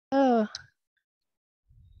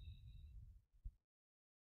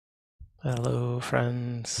Hello,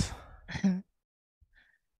 friends.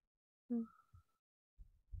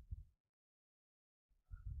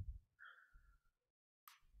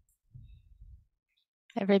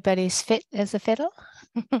 Everybody's fit as a fiddle?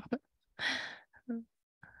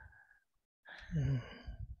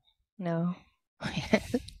 No.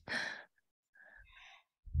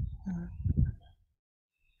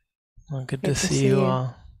 Well, good to Good to see see you you.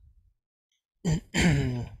 all.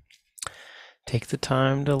 Take the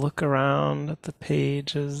time to look around at the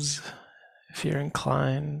pages if you're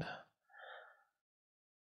inclined.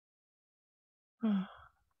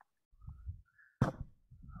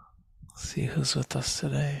 See who's with us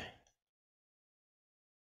today.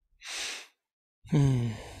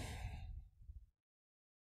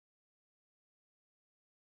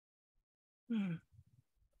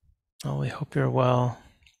 Oh, we hope you're well.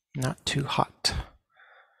 Not too hot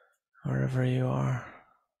wherever you are.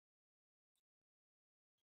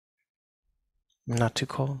 Not too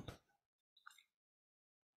cold.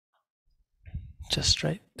 Just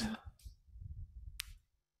right.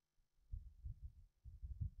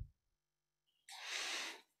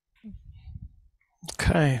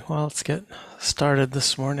 Okay, well, let's get started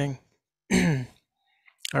this morning.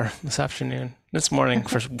 Or this afternoon. This morning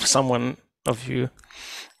for someone of you.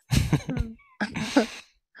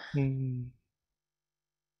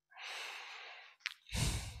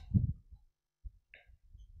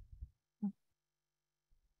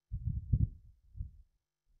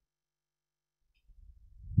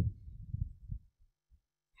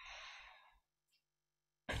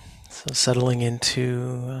 So settling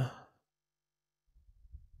into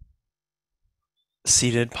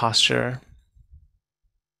seated posture.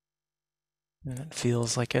 And it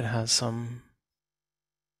feels like it has some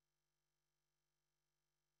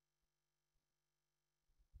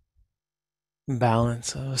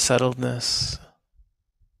balance of settledness,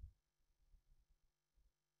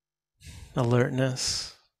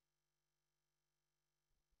 alertness.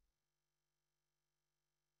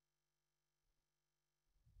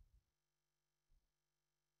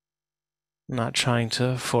 Not trying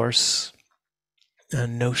to force a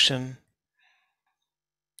notion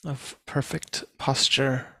of perfect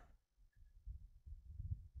posture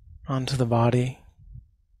onto the body,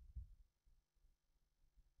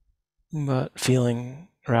 but feeling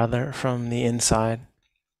rather from the inside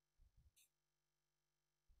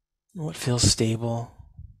what feels stable,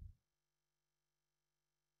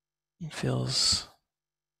 feels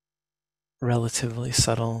relatively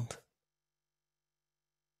settled,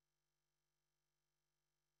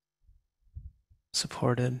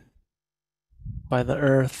 supported by the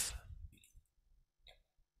earth.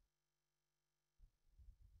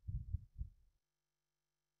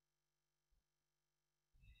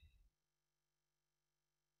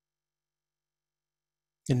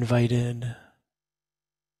 Invited,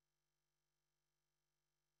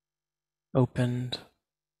 opened,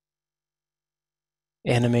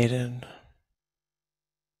 animated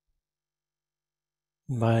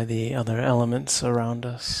by the other elements around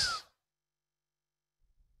us.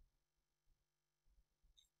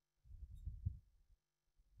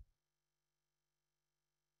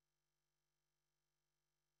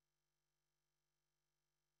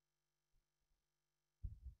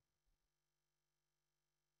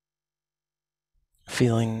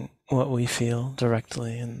 Feeling what we feel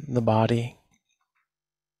directly in the body,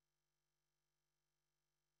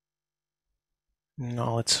 in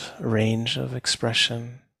all its range of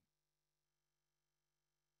expression.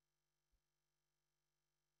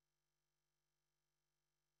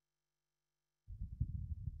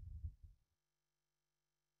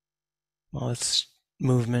 All its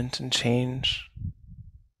movement and change.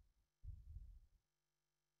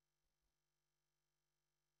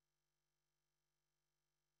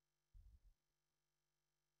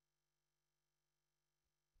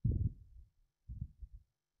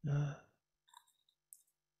 A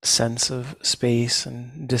sense of space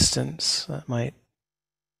and distance that might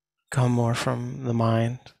come more from the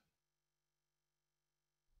mind.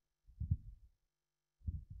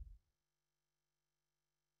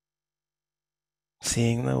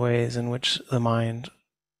 Seeing the ways in which the mind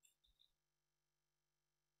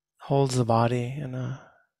holds the body in a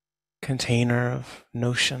container of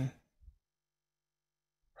notion,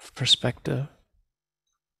 of perspective.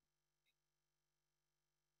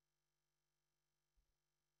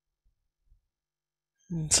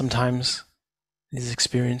 And sometimes these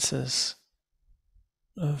experiences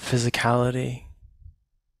of physicality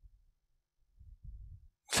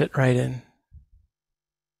fit right in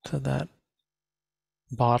to that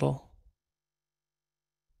bottle.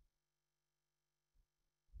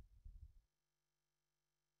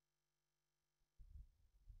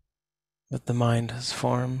 that the mind has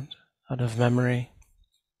formed out of memory,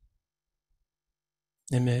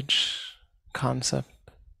 image, concept.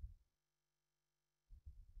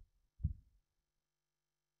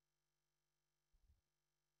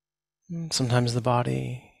 Sometimes the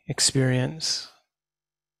body experience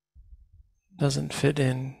doesn't fit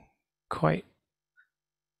in quite,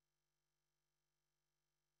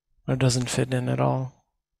 or doesn't fit in at all.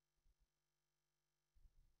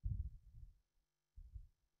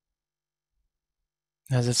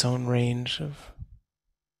 It has its own range of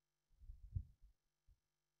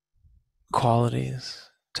qualities,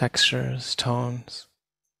 textures, tones.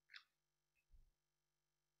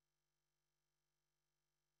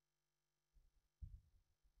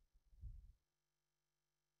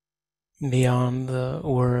 Beyond the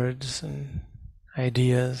words and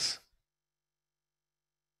ideas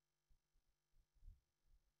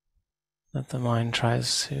that the mind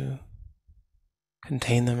tries to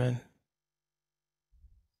contain them in.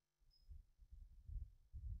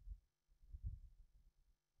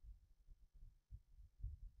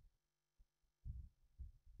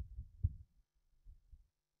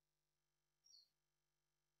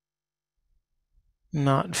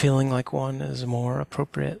 Not feeling like one is more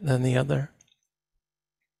appropriate than the other,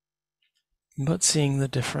 but seeing the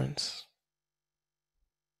difference.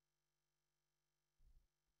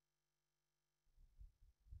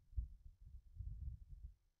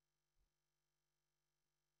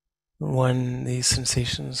 When these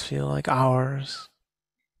sensations feel like ours,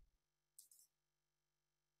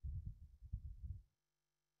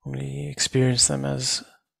 we experience them as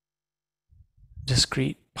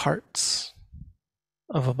discrete parts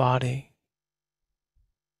of a body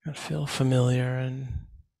that feel familiar and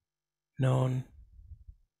known.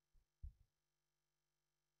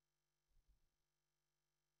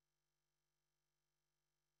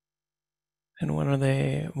 And when are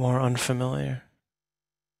they more unfamiliar,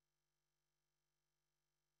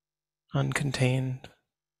 uncontained,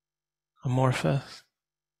 amorphous,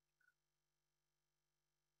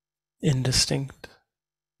 indistinct?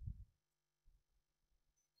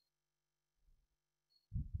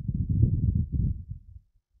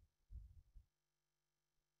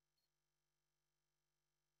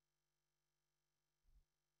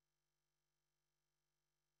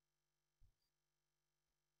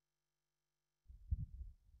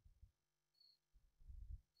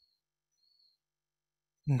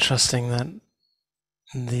 And trusting that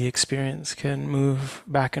the experience can move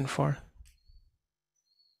back and forth,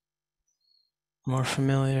 more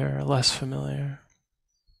familiar, less familiar,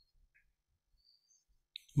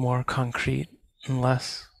 more concrete and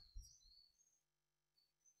less.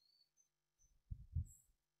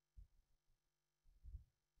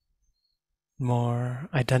 More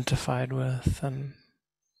identified with and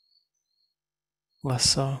less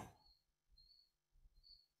so.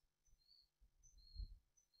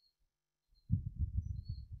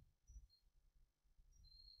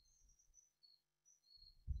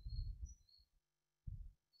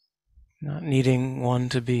 Not needing one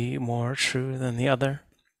to be more true than the other.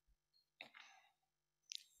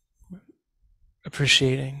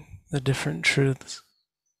 Appreciating the different truths,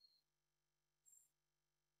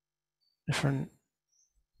 different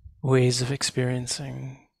ways of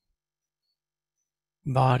experiencing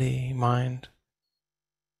body, mind.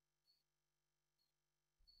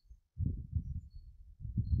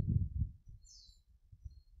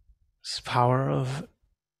 This power of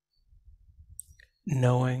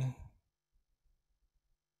knowing,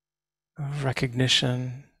 of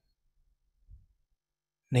recognition,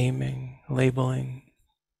 naming, labeling,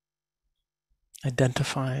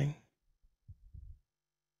 identifying.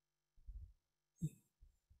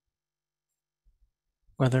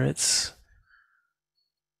 Whether it's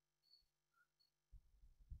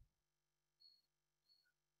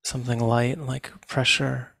something light like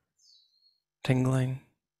pressure, tingling,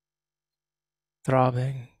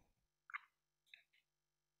 throbbing,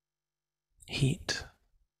 heat,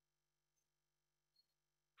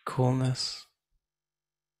 coolness.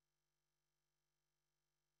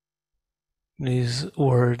 These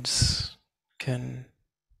words can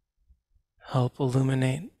help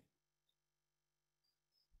illuminate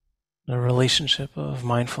the relationship of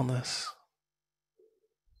mindfulness,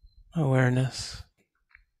 awareness,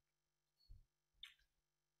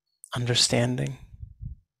 understanding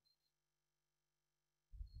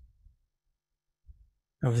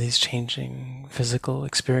of these changing physical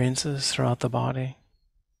experiences throughout the body.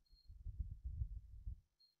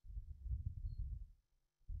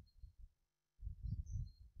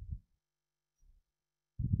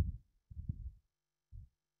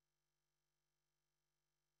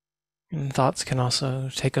 And thoughts can also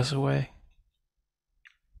take us away.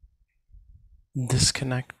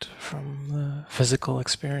 disconnect from the physical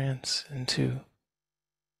experience into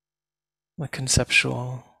the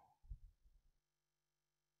conceptual,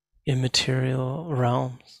 immaterial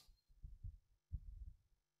realms.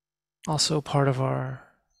 Also part of our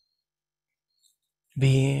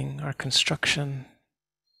being, our construction,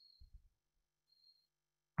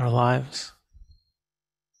 our lives,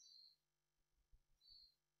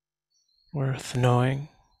 worth knowing,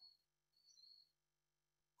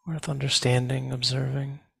 worth understanding,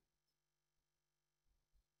 observing.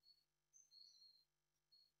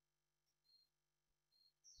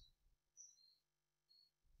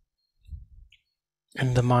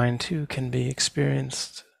 And the mind too can be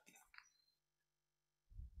experienced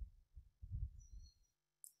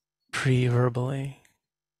pre-verbally,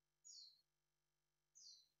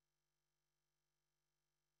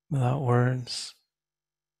 without words.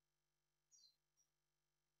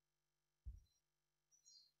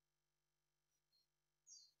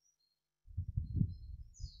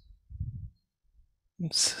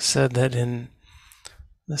 It's said that in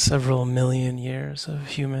the several million years of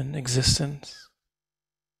human existence,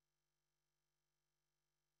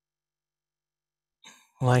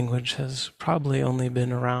 language has probably only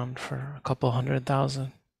been around for a couple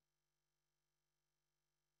 100,000.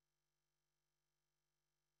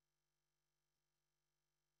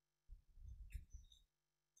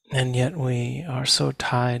 And yet we are so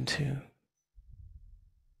tied to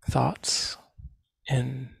thoughts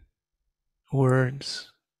and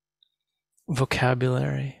words,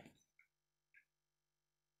 vocabulary,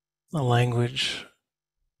 a language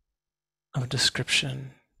of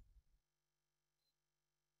description,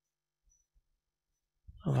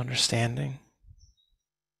 of understanding.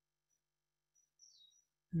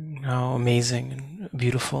 How amazing and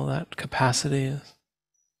beautiful that capacity is.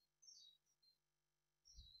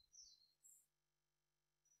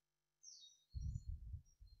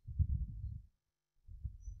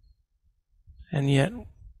 And yet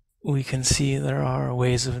we can see there are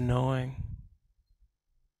ways of knowing,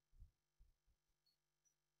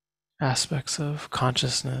 aspects of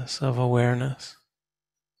consciousness, of awareness,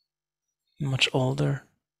 much older,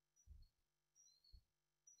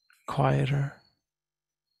 quieter,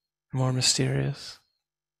 more mysterious,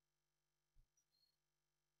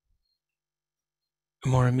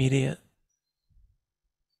 more immediate.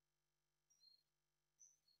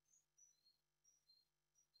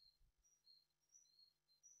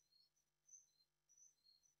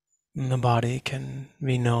 And the body can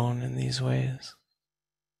be known in these ways.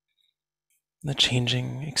 The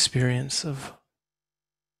changing experience of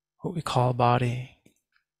what we call body,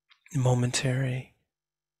 momentary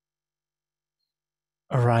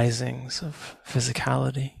arisings of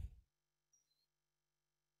physicality,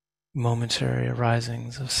 momentary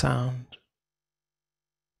arisings of sound,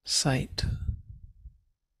 sight,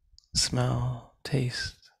 smell,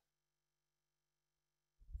 taste.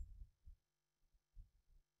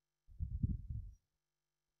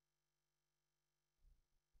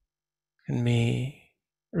 Can be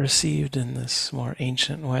received in this more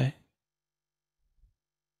ancient way.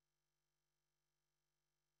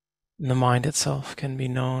 And the mind itself can be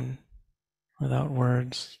known without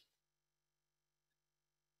words.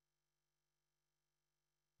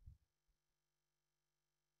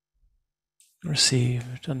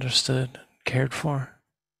 Received, understood, cared for.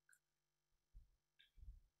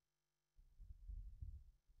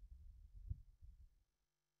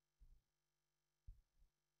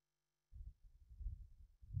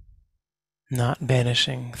 Not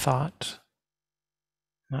banishing thought,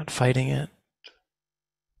 not fighting it,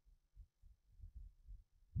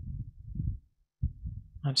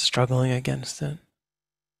 not struggling against it,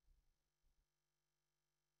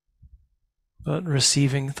 but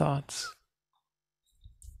receiving thoughts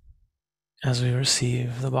as we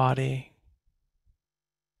receive the body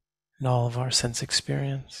and all of our sense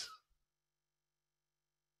experience,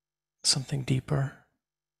 something deeper,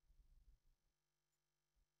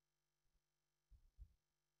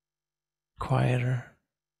 quieter,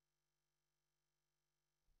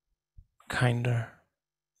 kinder,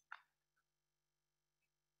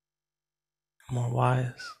 more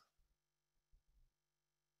wise.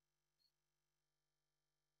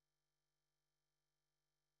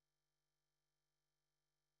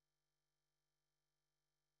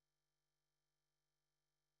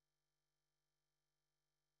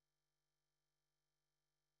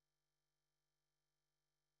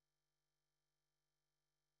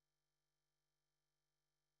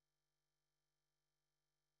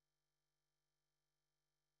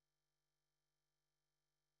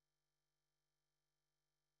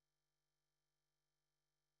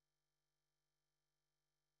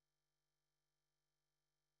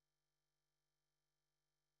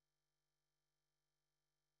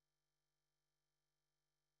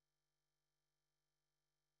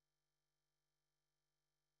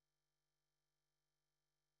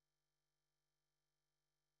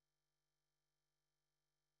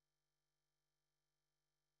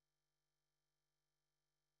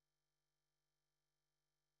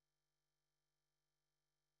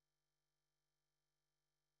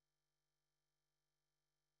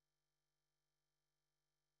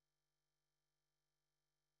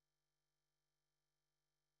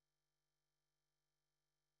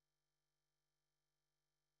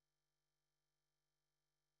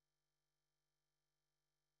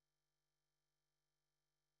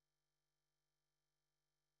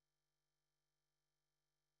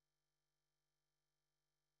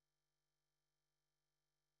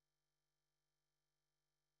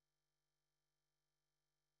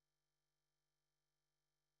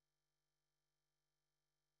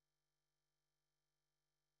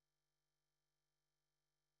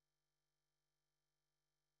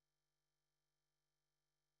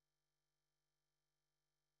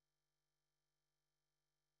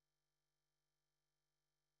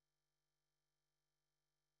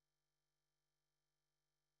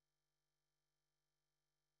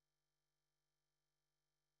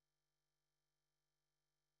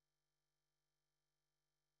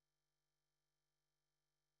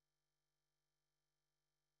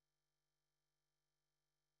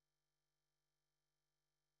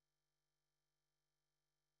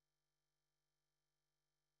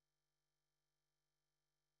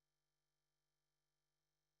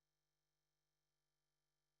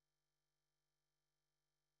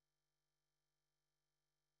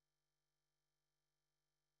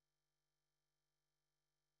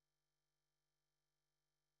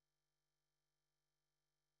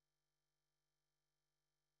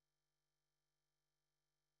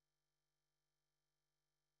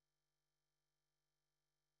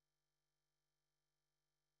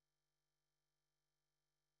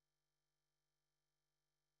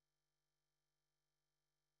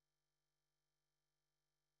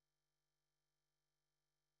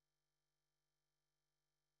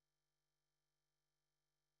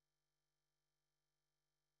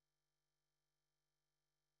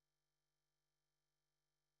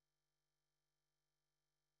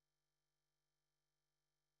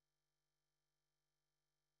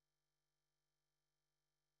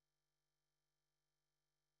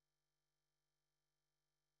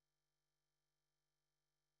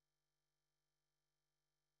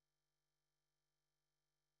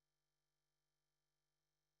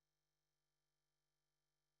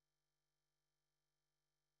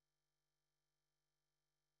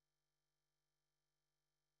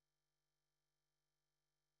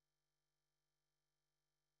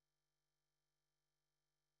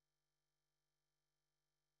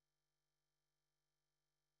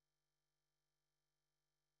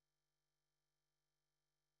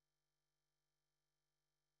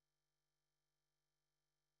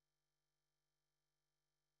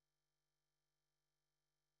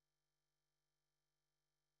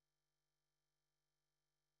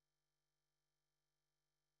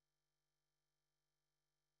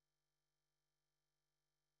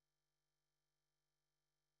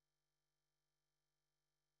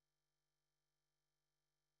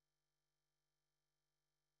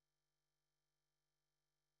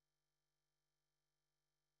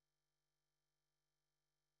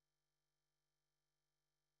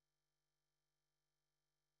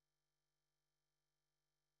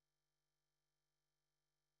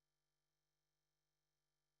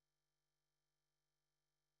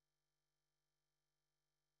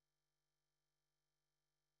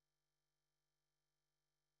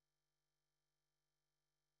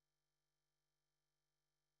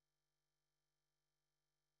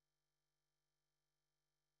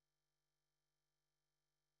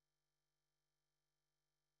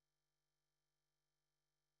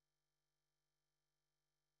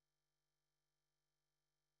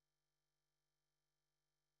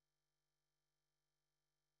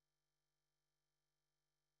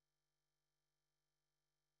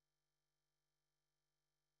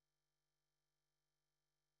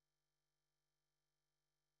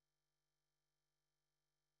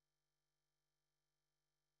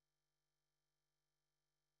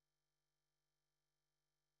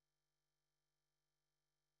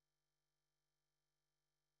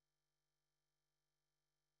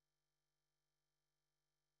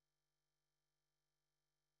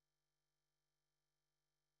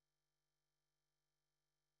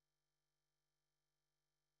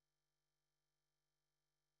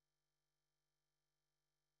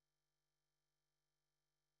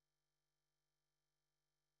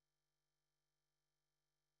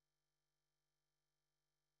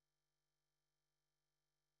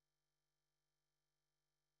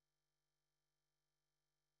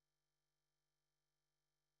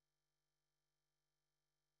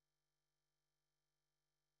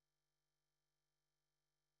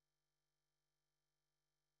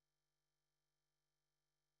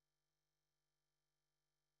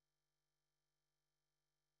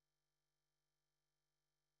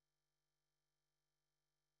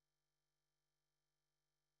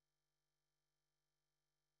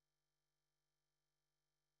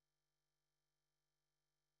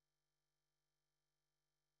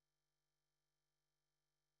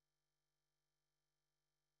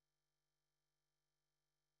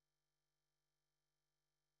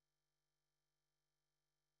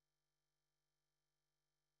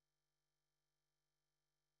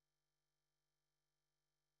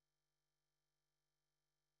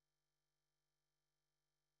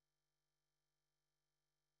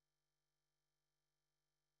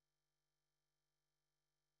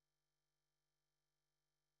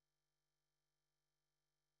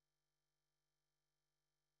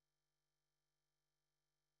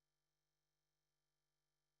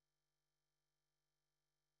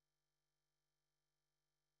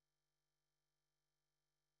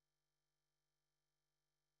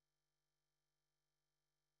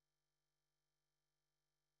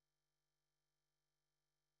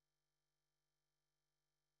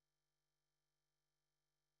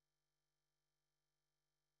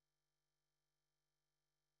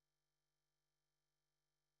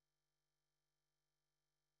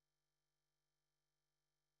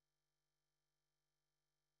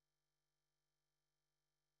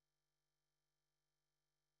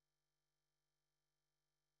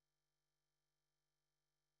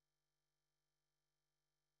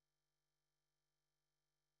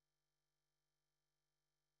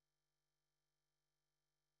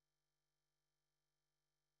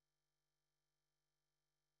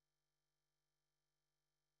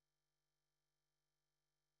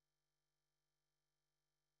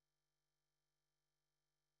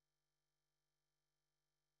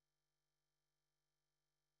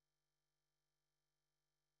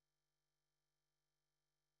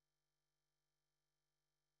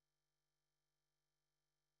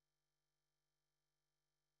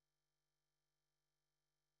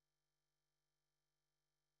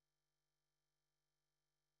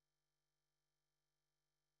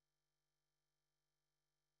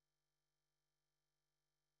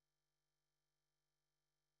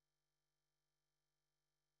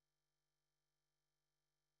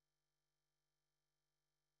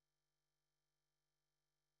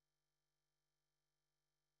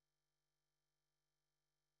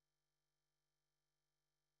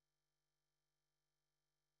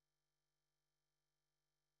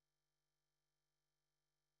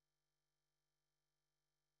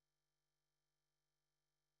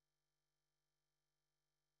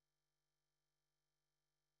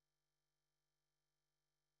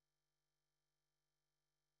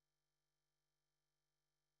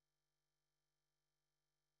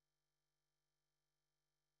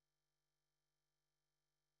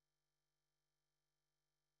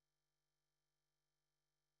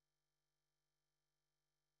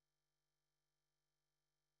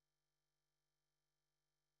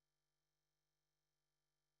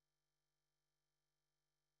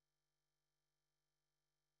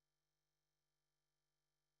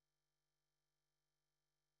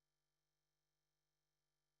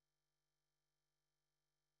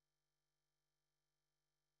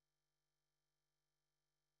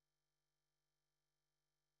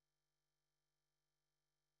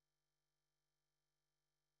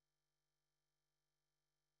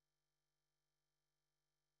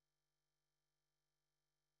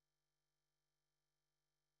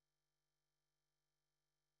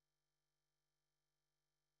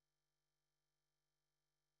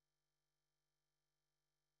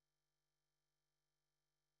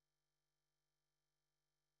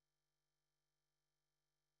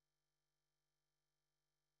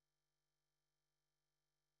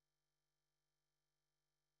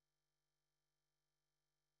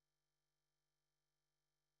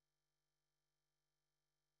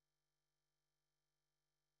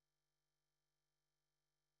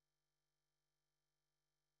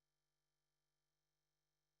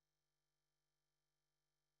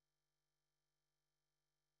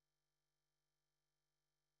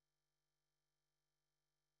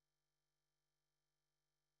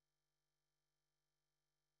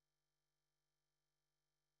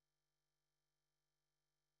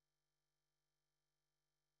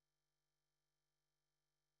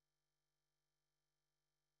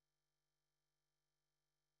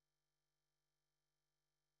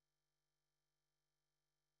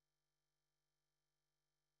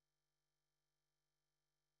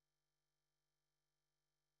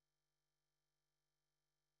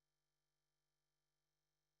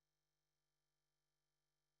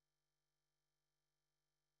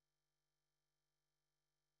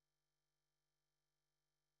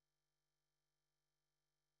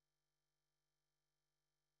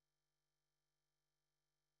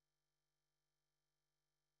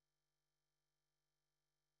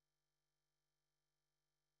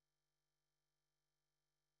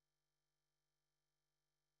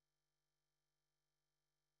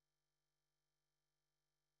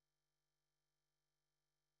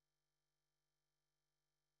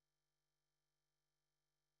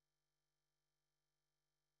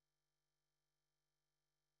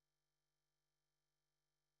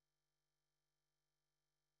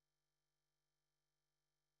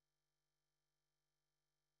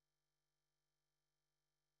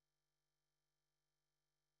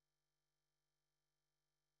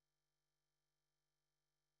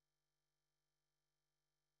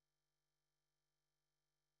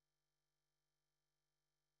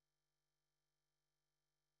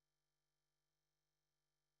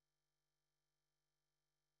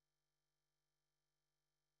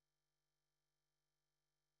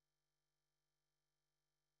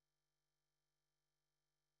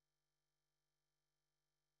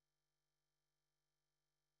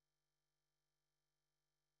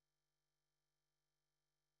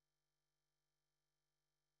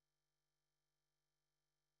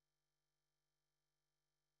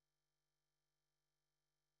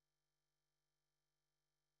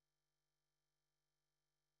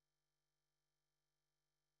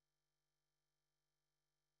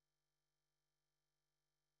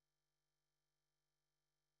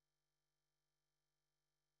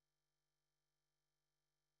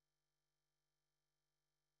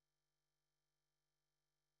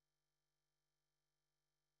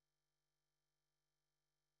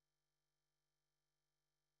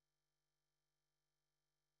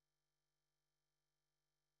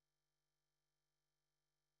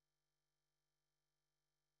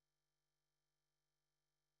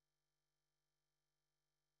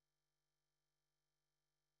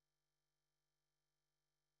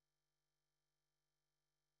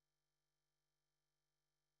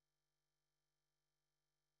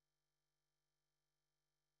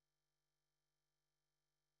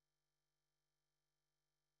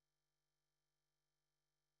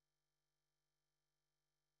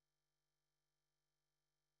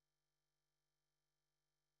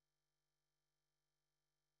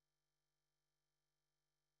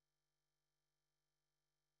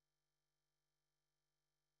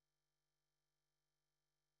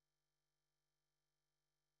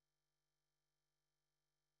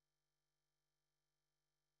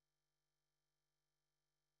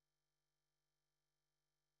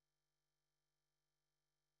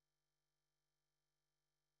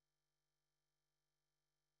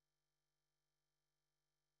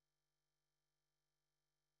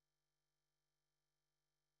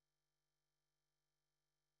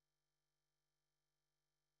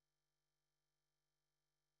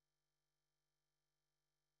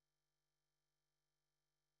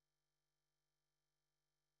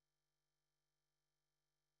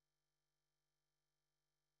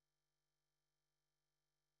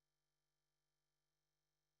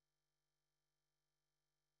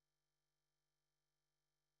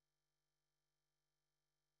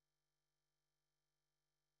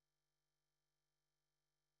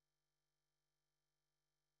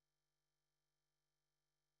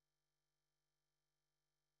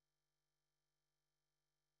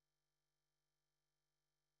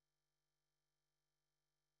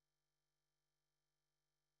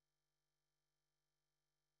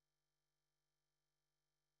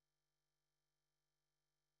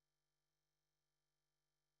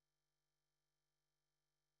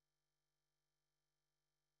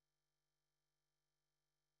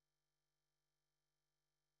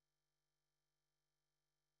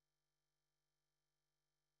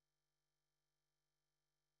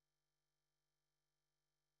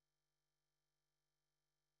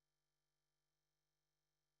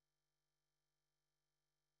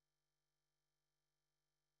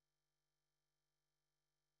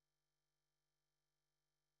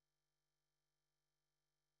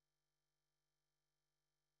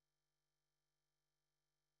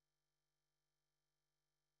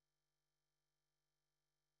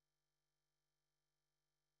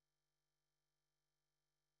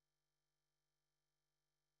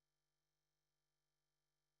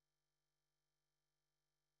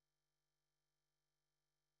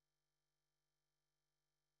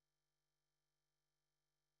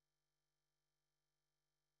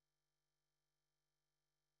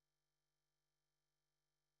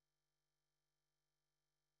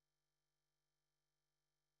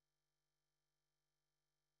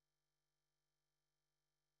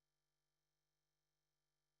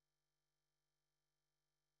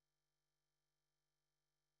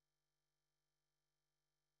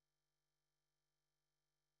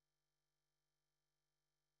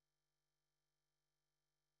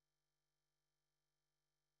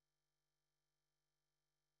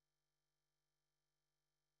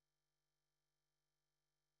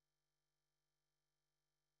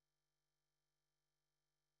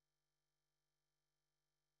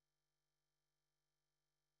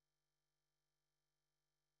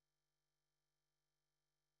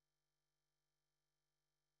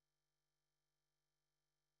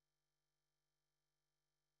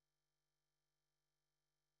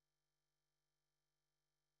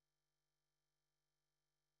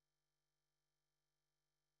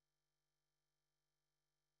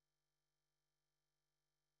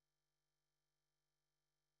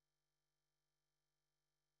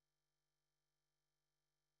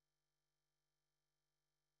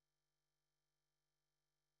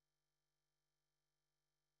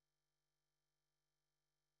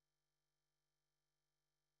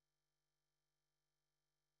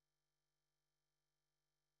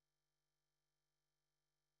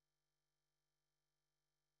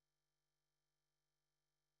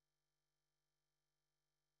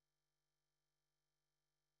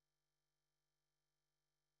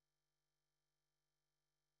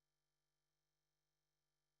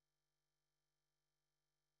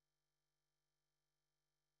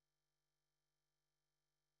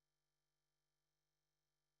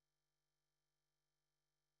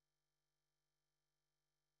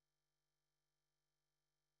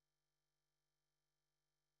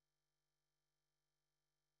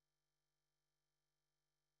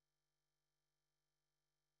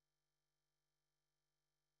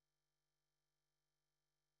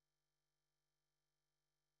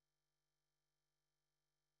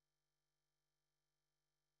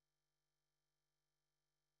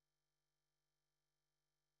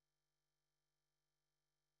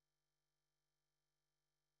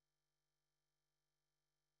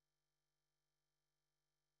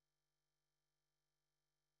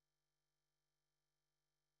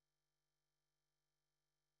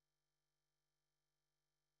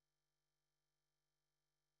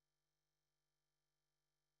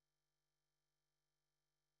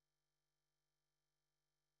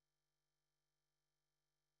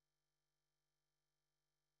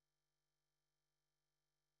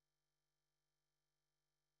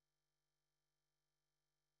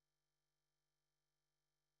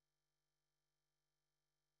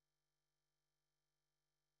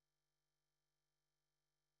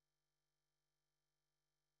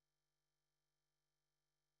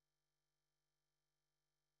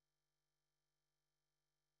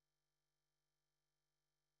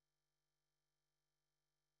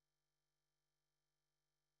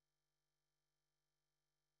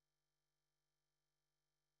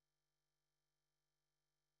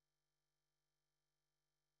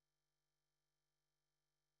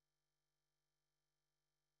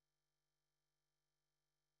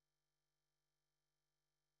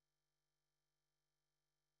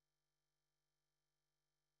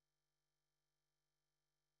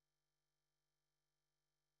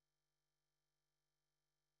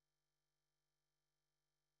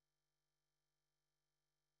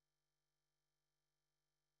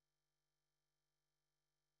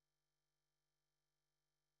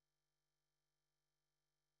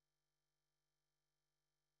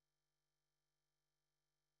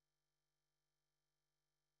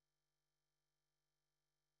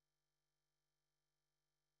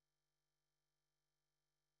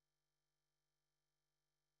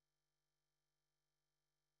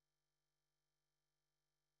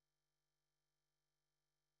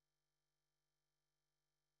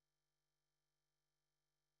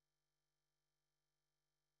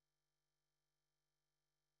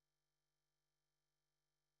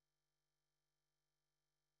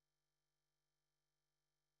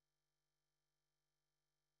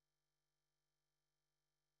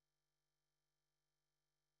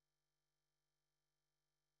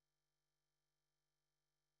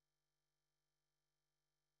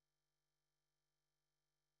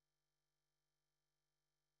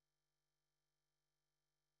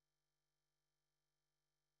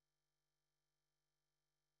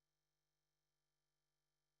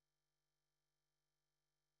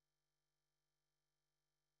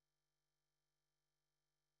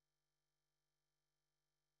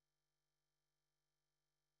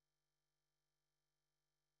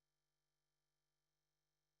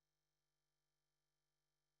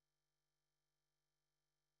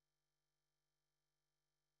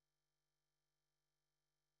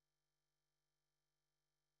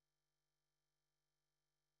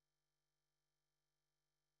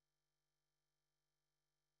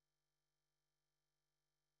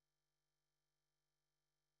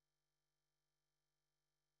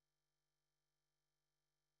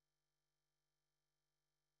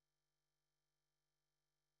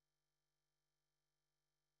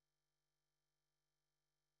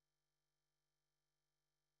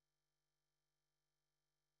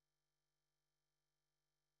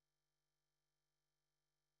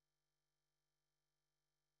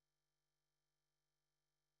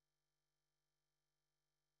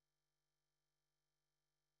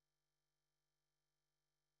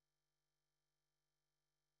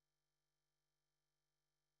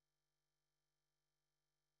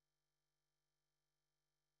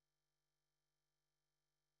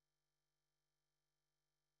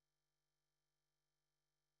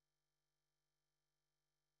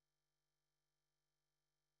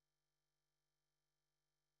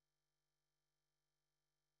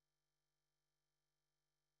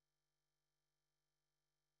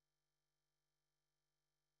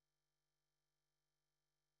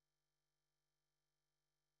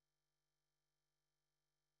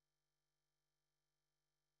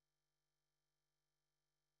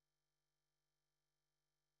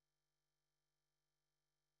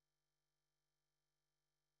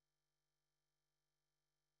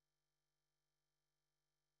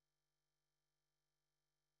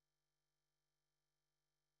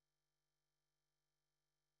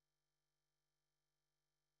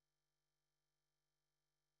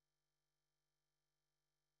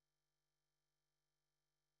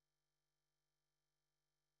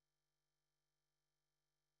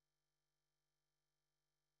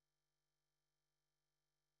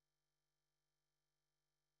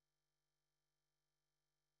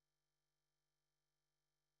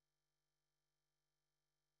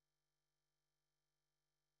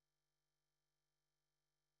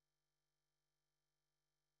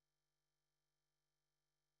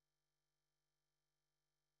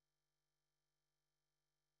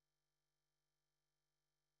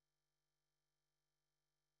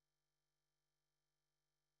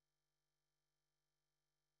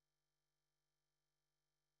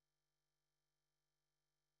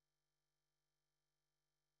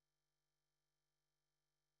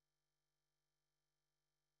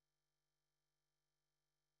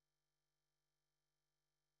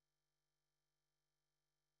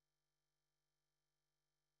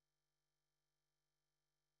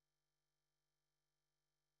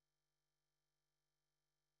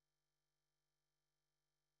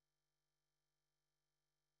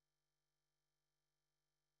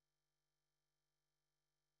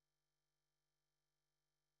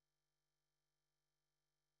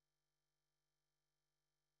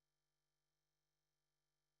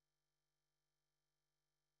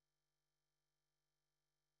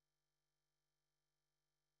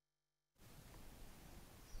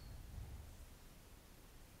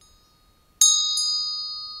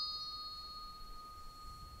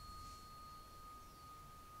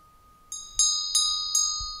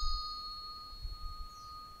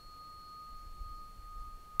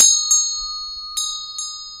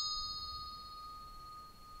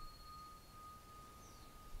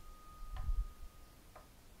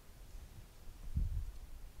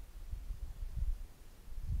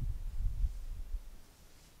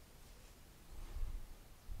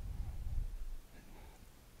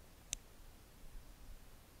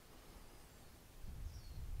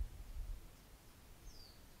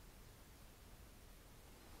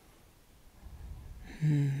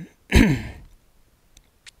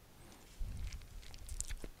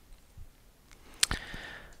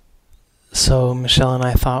 So Michelle and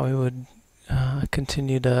I thought we would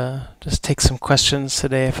continue to just take some questions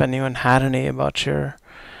today if anyone had any about your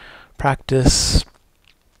practice,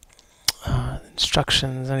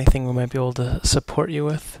 instructions, anything we might be able to support you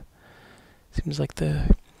with. Seems like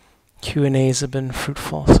the Q&As have been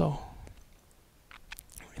fruitful, so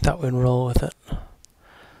we thought we'd roll with it.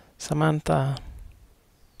 Samantha.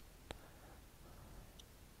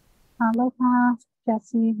 Aloha,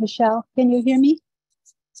 Jessie, Michelle. Can you hear me?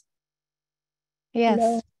 Yes.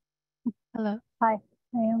 Hello. Hello. Hi,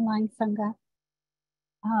 I am Lang Sangha.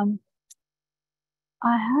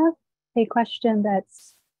 I have a question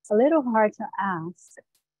that's a little hard to ask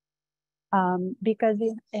because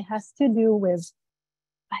it has to do with,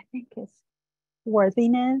 I think it's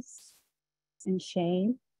worthiness and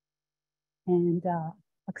shame and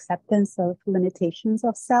acceptance of limitations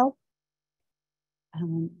of self.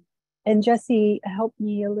 And Jessie helped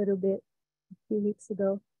me a little bit a few weeks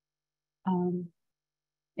ago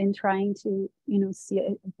in trying to, see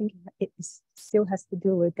it. I think it still has to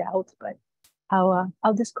do with doubt, but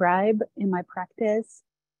I'll describe in my practice.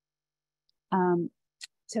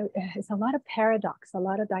 So it's a lot of paradox, a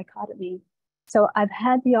lot of dichotomy. So I've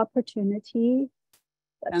had the opportunity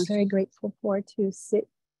that I'm very grateful for to sit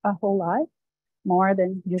a whole lot more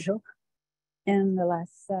than usual in the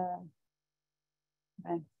last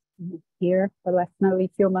year, the last maybe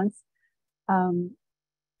few months.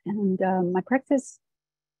 My practice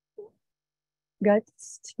got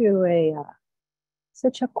to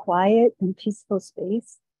such a quiet and peaceful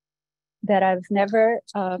space that I've never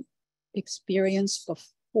experienced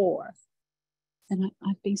before. And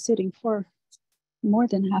I've been sitting for more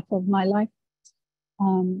than half of my life.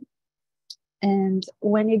 And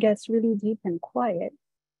when it gets really deep and quiet,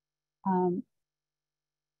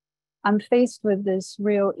 I'm faced with this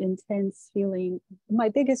real intense feeling. My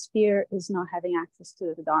biggest fear is not having access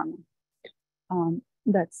to the Dharma.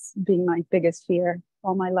 That's been my biggest fear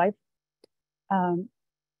all my life. And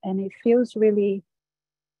it feels really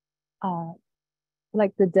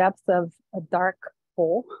like the depth of a dark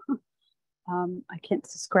hole. I can't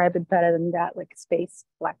describe it better than that, like space,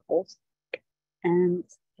 black holes, and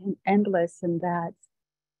endless in that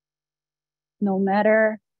no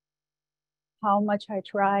matter how much I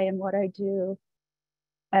try and what I do,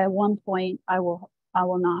 at one point I will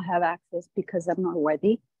not have access because I'm not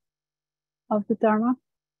worthy of the Dharma.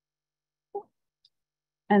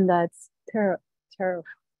 And that's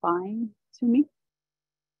terrifying to me.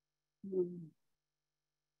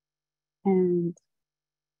 And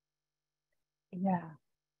yeah,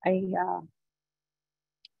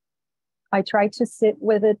 I try to sit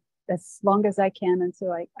with it as long as I can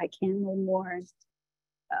until I can no more.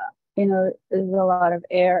 There's a lot of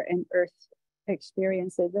air and earth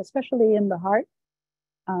experiences, especially in the heart,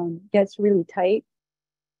 gets really tight.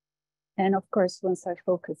 And of course, once I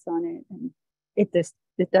focus on it, and it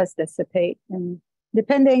does dissipate. And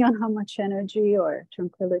depending on how much energy or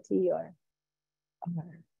tranquility or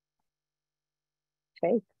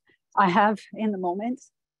faith I have in the moment,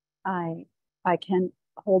 I can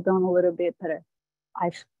hold on a little bit, but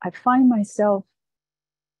I find myself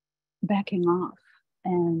backing off.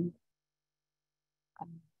 And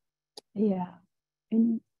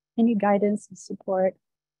any guidance and support,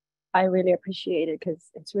 I really appreciate it because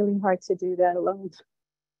it's really hard to do that alone.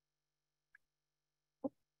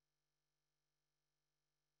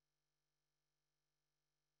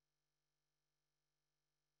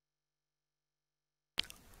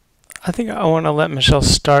 I think I want to let Michelle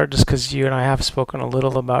start just because you and I have spoken a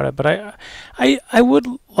little about it, but I would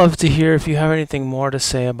love to hear if you have anything more to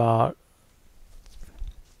say about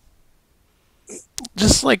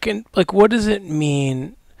just like what does it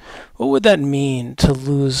mean? What would that mean to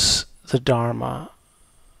lose the Dharma?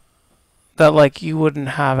 That like you wouldn't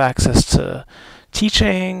have access to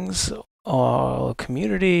teachings or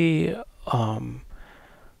community,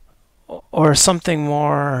 or something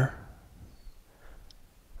more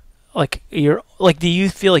like do you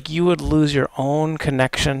feel like you would lose your own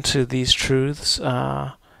connection to these truths,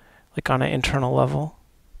 like on an internal level?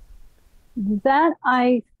 That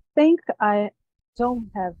I think I don't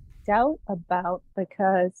have doubt about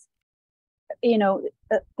because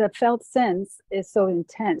the felt sense is so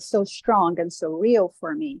intense, so strong, and so real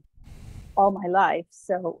for me all my life.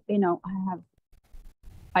 So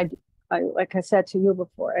I like I said to you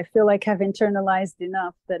before, I feel like I've internalized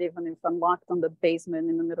enough that even if I'm locked on the basement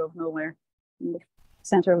in the middle of nowhere, in the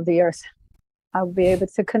center of the earth, I'll be able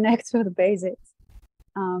to connect with the basics.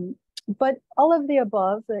 But all of the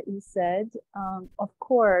above that you said, of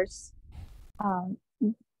course,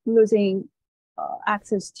 losing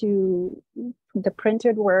access to the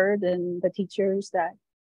printed word and the teachers that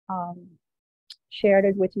shared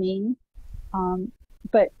it with me.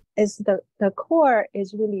 But as the core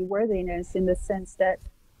is really worthiness in the sense that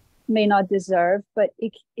may not deserve, but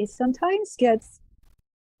it sometimes gets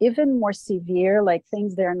even more severe, like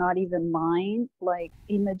things that are not even mine, like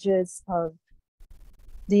images of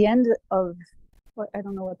the end of, I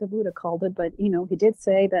don't know what the Buddha called it, but he did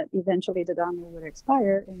say that eventually the Dharma would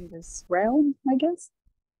expire in this realm, I guess.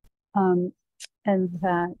 And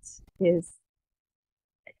that is,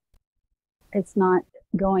 it's not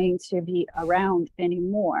going to be around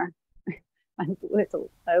anymore. I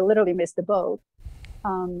literally missed the boat.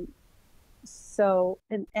 So,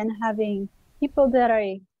 and having people that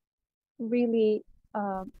I really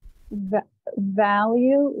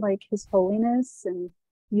value, like His Holiness and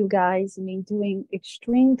you guys, doing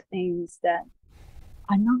extreme things that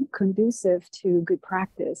are not conducive to good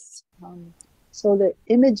practice. So the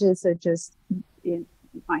images are just,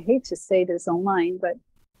 I hate to say this online, but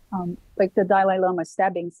like the Dalai Lama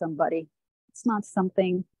stabbing somebody, it's not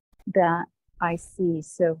something that I see.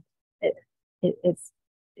 So it's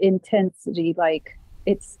intensity, like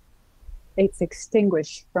it's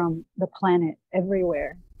extinguished from the planet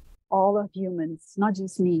everywhere. All of humans, not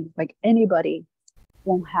just me, like anybody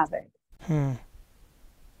won't have it.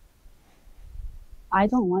 I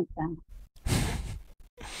don't want that.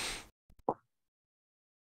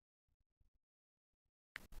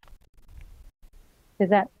 Is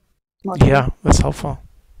that yeah, that's helpful.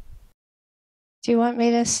 Do you want me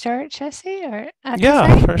to start, Jesse? Or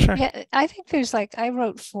yeah, for sure. Yeah, I think there's I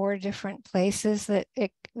wrote 4 different places that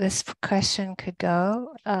this question could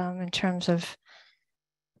go in terms of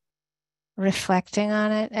reflecting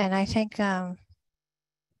on it, and I think the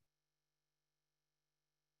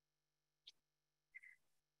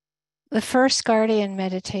first guardian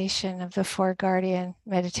meditation of the 4 guardian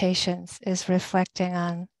meditations is reflecting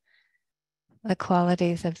on the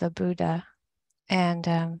qualities of the Buddha,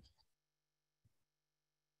 and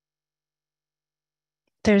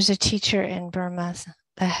there's a teacher in Burma,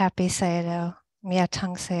 the Happy Sayadaw,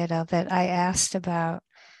 Myatang Sayadaw, that I asked about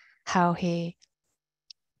how he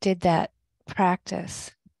did that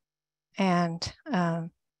practice. And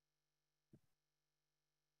I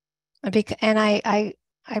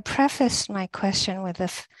prefaced my question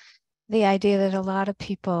with the idea that a lot of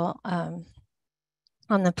people on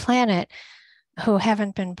the planet who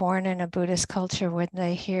haven't been born in a Buddhist culture, when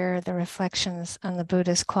they hear the reflections on the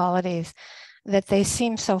Buddhist qualities, that they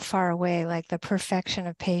seem so far away, like the perfection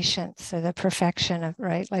of patience or the perfection of,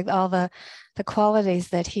 right, like all the qualities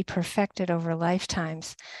that he perfected over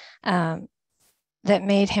lifetimes that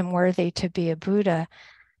made him worthy to be a Buddha.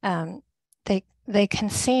 They can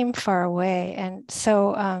seem far away. And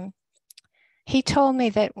so he told me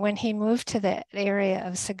that when he moved to the area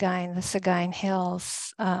of Sagaing, the Sagaing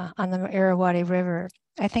Hills on the Irrawaddy River,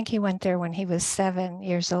 I think he went there when he was 7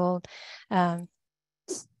 years old.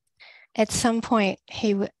 At some point,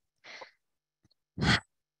 he was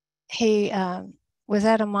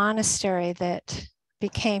at a monastery that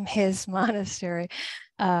became his monastery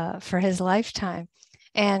for his lifetime.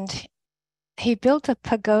 And he built a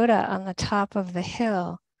pagoda on the top of the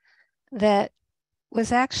hill that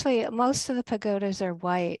was actually, most of the pagodas are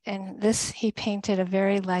white, and this he painted a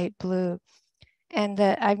very light blue. And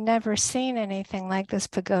that I've never seen anything like this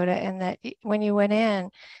pagoda, and that when you went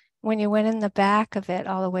in the back of it,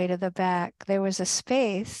 all the way to the back, there was a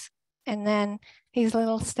space, and then these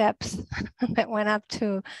little steps that went up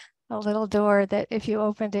to a little door that if you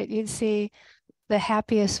opened it, you'd see the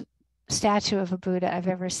happiest statue of a Buddha I've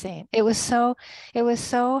ever seen. It was so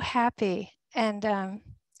happy. And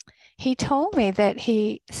he told me that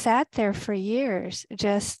he sat there for years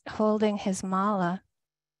just holding his mala.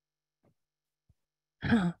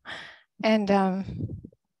 And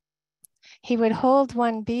he would hold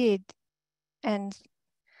one bead and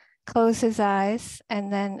close his eyes,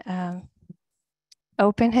 and then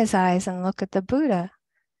open his eyes and look at the Buddha.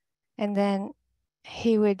 And then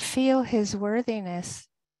he would feel his worthiness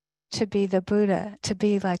to be the Buddha, to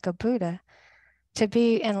be like a Buddha, to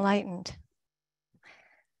be enlightened.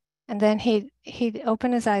 And then he'd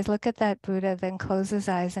open his eyes, look at that Buddha, then close his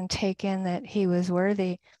eyes and take in that he was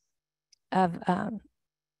worthy of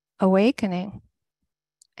awakening.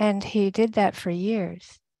 And he did that for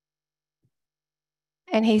years.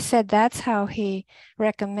 And he said that's how he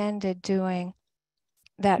recommended doing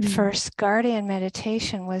that first guardian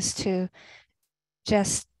meditation, was to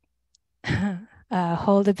just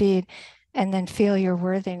hold a bead and then feel your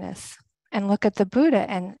worthiness, and look at the Buddha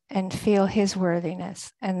and feel his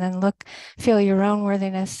worthiness, and then feel your own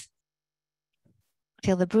worthiness,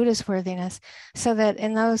 feel the Buddha's worthiness, so that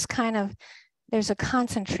in those kind of there's a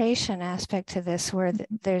concentration aspect to this where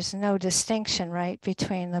there's no distinction, right,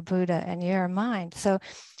 between the Buddha and your mind. So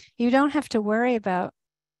you don't have to worry about,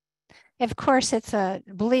 of course, it's a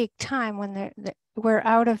bleak time when we're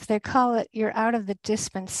out of, they call it, you're out of the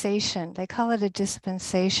dispensation. They call it a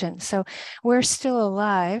dispensation. So we're still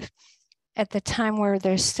alive at the time where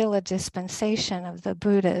there's still a dispensation of the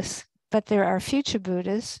Buddhas, but there are future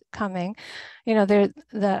Buddhas coming. You know, they're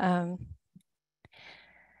the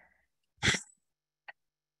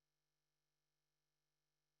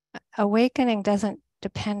awakening doesn't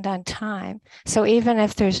depend on time. So even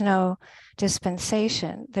if there's no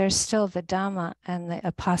dispensation, there's still the Dhamma and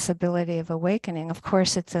a possibility of awakening. Of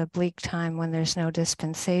course, it's a bleak time when there's no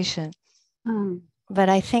dispensation. But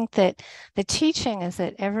I think that the teaching is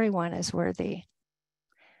that everyone is worthy.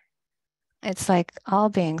 It's like all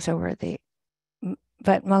beings are worthy,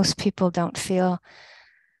 but most people don't feel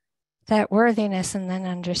that worthiness and then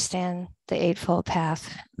understand the Eightfold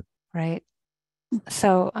Path, right?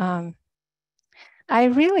 So I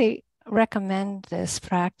really recommend this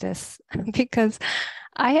practice because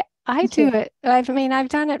I do it. I mean, I've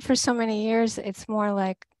done it for so many years. It's more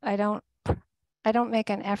like I don't make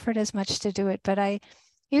an effort as much to do it, but I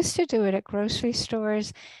used to do it at grocery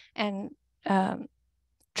stores and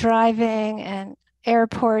driving and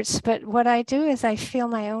airports. But what I do is I feel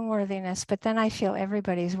my own worthiness, but then I feel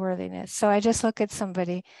everybody's worthiness. So I just look at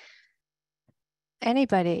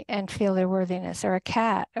anybody and feel their worthiness, or a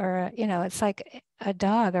cat, or it's like a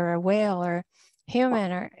dog or a whale or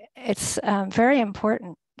human, or it's very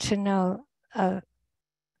important to know, to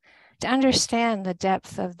understand the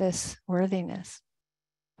depth of this worthiness.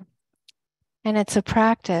 And it's a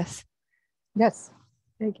practice. Yes,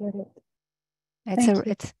 I get it.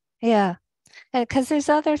 It's yeah. Because there's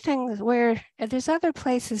other things where there's other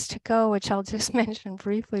places to go, which I'll just mention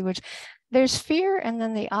briefly, which there's fear and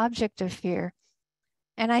then the object of fear.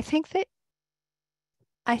 And I think that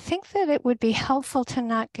it would be helpful to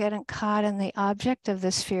not get caught in the object of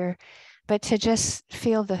this fear, but to just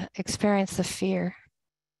experience the fear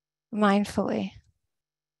mindfully.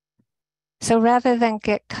 So rather than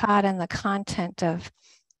get caught in the content of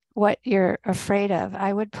what you're afraid of,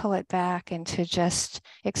 I would pull it back into just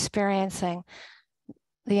experiencing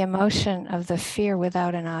the emotion of the fear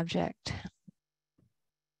without an object.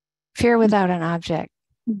 Fear without an object.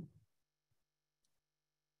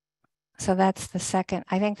 So that's the second.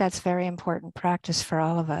 I think that's very important practice for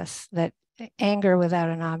all of us, that anger without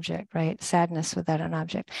an object, right? Sadness without an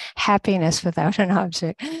object, happiness without an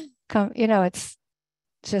object. It's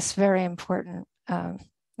just very important.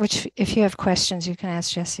 Which, if you have questions, you can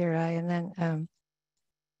ask Jesse or I. And then,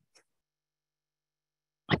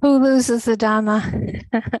 who loses the Dhamma?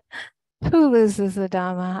 Who loses the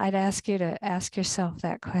Dhamma? I'd ask you to ask yourself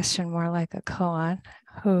that question more like a koan.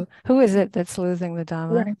 Who is it that's losing the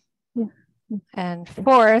Dhamma? Yeah. And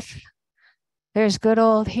fourth, there's good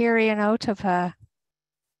old Hiri and Ottappa.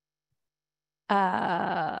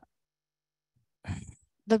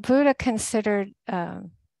 The Buddha considered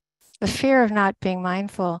the fear of not being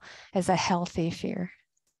mindful as a healthy fear.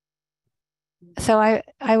 So I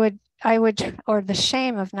would, or the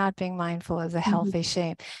shame of not being mindful as a healthy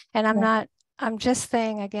shame. And I'm just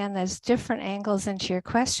saying, again, there's different angles into your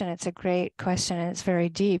question. It's a great question and it's very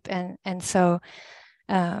deep. And so,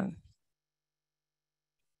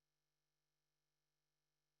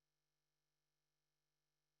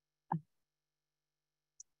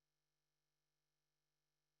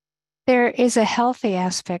 there is a healthy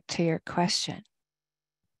aspect to your question,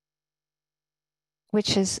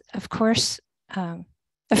 which is, of course,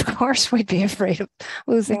 we'd be afraid of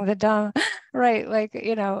losing the Dhamma, right? Like,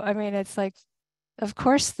 I mean, it's like, of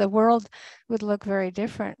course, the world would look very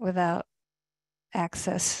different without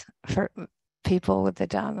access for people with the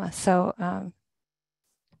Dhamma. So,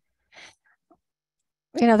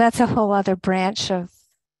 that's a whole other branch of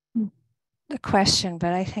the question,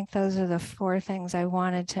 but I think those are the four things I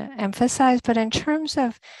wanted to emphasize. But in terms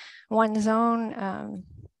of one's own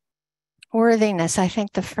worthiness, I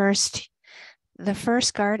think the first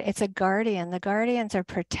guard, it's a guardian. The guardians are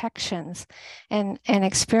protections, and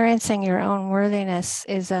experiencing your own worthiness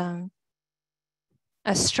is a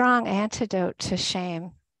strong antidote to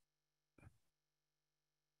shame.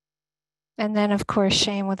 And then, of course,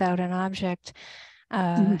 shame without an object.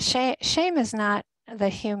 Shame is not the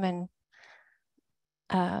human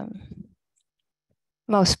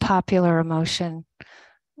most popular emotion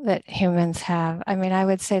that humans have. I mean, I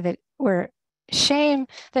would say that shame,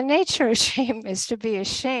 the nature of shame is to be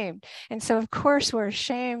ashamed. And so, of course, we're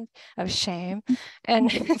ashamed of shame.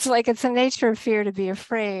 And it's like it's the nature of fear to be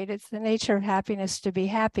afraid. It's the nature of happiness to be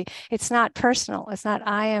happy. It's not personal. It's not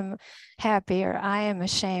I am happy or I am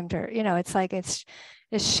ashamed, or, it's like it's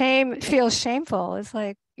shame. It feels shameful. It's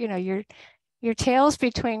like, your tail's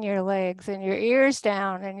between your legs and your ears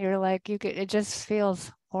down, and you're like, it just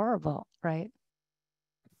feels horrible, right?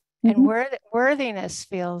 And worthiness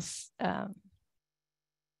feels,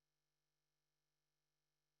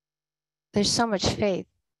 there's so much faith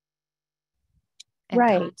and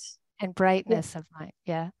Right. and brightness of mind.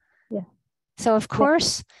 Yeah. Yeah. So of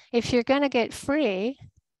course, if you're going to get free,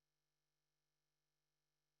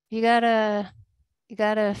 you gotta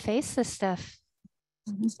face this stuff.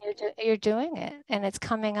 You're doing it, and it's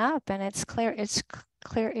coming up, and it's clear. It's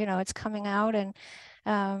coming out, and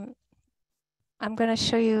I'm going to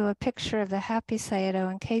show you a picture of the happy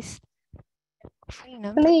Sayadaw in case.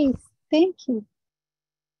 Please, thank you.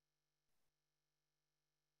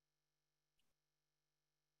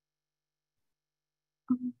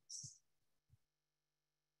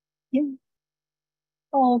 Yeah.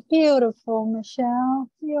 Oh, beautiful, Michele.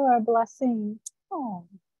 You are a blessing. Oh,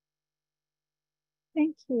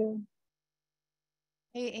 thank you.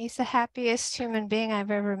 He's the happiest human being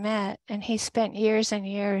I've ever met, and he spent years and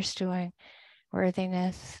years doing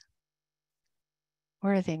worthiness,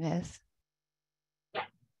 worthiness,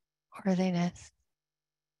 worthiness,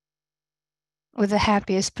 with the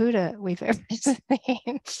happiest Buddha we've ever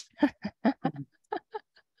seen.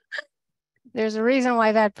 There's a reason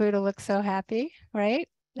why that Buddha looks so happy, right?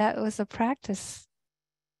 That was a practice.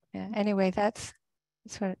 Yeah. Anyway, that's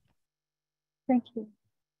what. Thank you.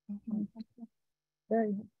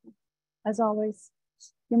 Very helpful. As always,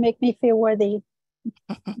 you make me feel worthy.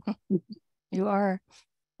 You are.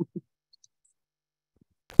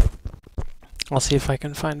 I'll see if I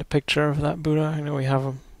can find a picture of that Buddha. I know we have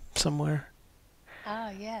him somewhere.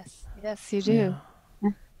 Oh, yes. Yes, you do.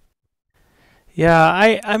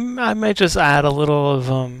 Yeah, I might just add a little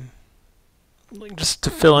of just to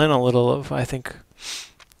fill in a little of, I think,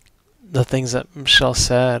 the things that Michele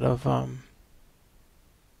said of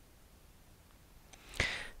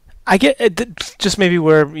I get it, just maybe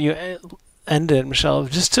where you ended, Michele,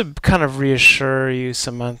 just to kind of reassure you,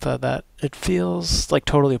 Samantha, that it feels like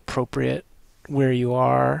totally appropriate where you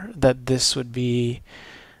are, that this would be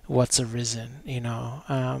what's arisen,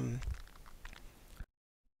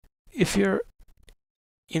 if you're,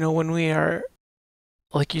 when we are,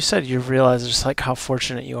 like you said, you realize just like how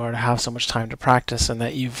fortunate you are to have so much time to practice, and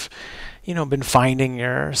that you've, been finding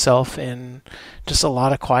yourself in just a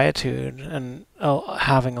lot of quietude and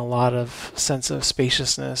having a lot of sense of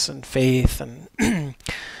spaciousness and faith, and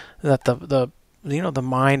that the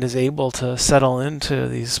mind is able to settle into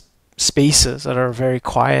these spaces that are very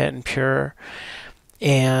quiet and pure,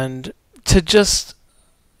 and to just,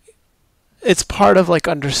 it's part of like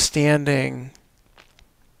understanding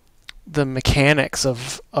the mechanics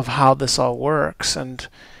of how this all works, and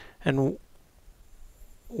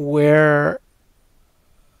where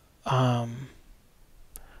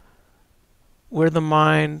the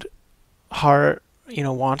mind, heart,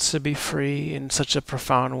 wants to be free in such a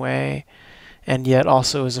profound way, and yet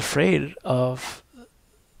also is afraid of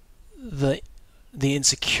the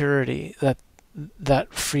insecurity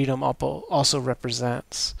that freedom also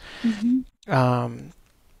represents.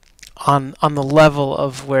 On the level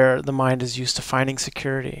of where the mind is used to finding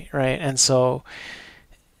security, right? And so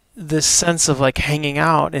this sense of like hanging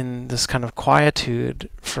out in this kind of quietude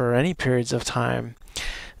for any periods of time,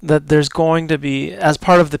 that there's going to be, as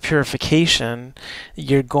part of the purification,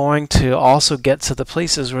 you're going to also get to the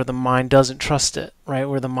places where the mind doesn't trust it, right?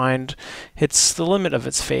 Where the mind hits the limit of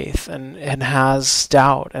its faith and has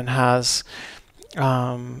doubt and has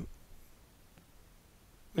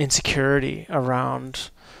insecurity around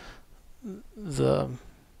the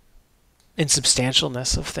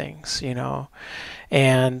insubstantialness of things,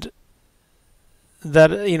 and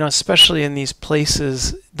that, especially in these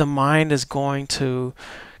places, the mind is going to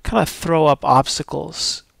kind of throw up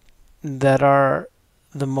obstacles that are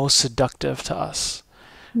the most seductive to us,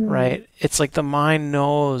 right? It's like the mind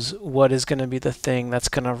knows what is going to be the thing that's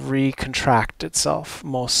going to recontract itself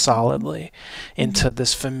most solidly into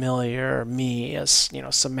this familiar me as,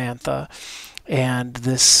 Samantha. And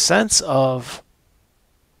this sense of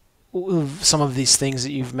some of these things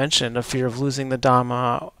that you've mentioned, a fear of losing the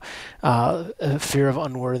Dhamma, a fear of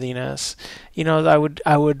unworthiness, I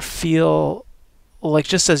would feel like,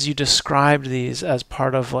 just as you described these as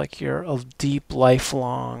part of like a deep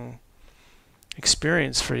lifelong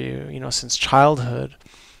experience for you, since childhood,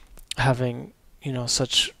 having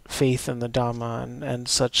such faith in the Dhamma and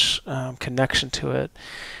such connection to it,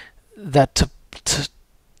 that to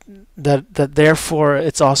that therefore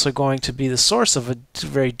it's also going to be the source of a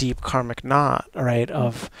very deep karmic knot, right?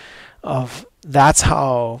 Of that's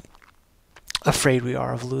how afraid we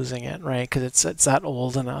are of losing it, right? Because it's that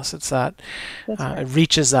old in us. It's that it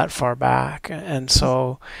reaches that far back, and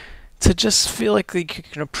so to just feel like you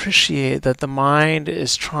can appreciate that the mind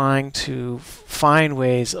is trying to find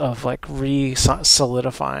ways of like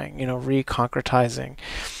solidifying, re-concretizing.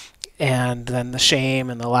 And then the shame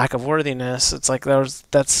and the lack of worthiness, it's like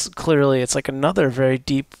that's clearly, it's like another very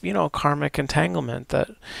deep, karmic entanglement that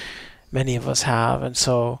many of us have. And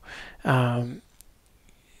so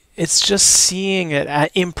it's just seeing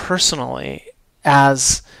it impersonally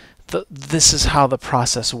as this is how the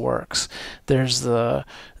process works. There's the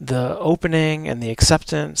opening and the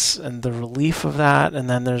acceptance and the relief of that, and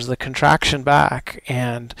then there's the contraction back,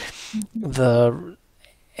 and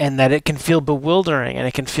and that it can feel bewildering, and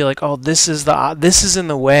it can feel like, oh, this is in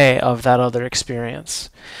the way of that other experience.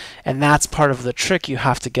 And that's part of the trick you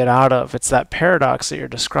have to get out of. It's that paradox that you're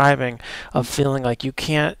describing of feeling like you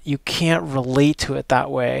can't relate to it that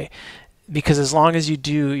way, because as long as you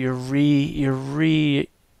do, you're reinforcing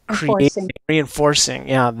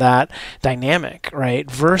that dynamic, right?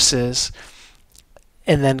 Versus,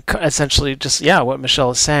 and then essentially just what Michele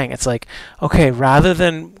is saying, it's like, okay, rather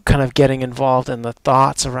than kind of getting involved in the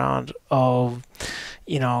thoughts around, what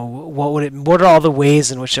are all the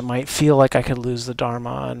ways in which it might feel like I could lose the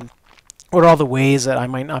Dharma, and what are all the ways that I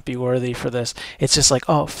might not be worthy for this? It's just like,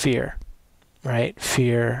 oh, fear. Right?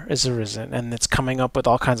 Fear is arisen, and it's coming up with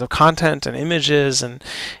all kinds of content and images and,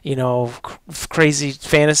 crazy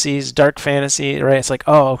fantasies, dark fantasy, right? It's like,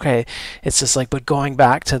 oh, okay. It's just like, but going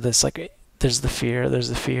back to this, like, there's the fear,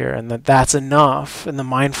 and that's enough. And the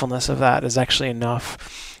mindfulness of that is actually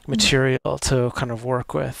enough material to kind of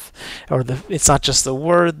work with. Or it's not just the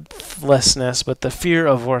worthlessness, but the fear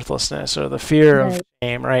of worthlessness, or the fear of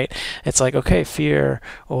shame, right? It's like, okay, fear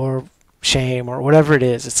or shame or whatever it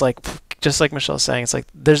is. It's like, just like Michelle's saying, it's like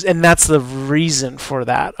and that's the reason for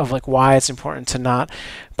that, of like why it's important to not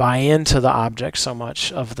buy into the object so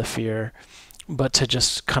much of the fear, but to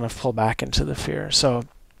just kind of pull back into the fear. So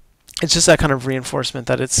it's just that kind of reinforcement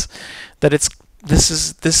that this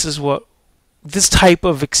is what this type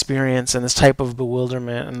of experience and this type of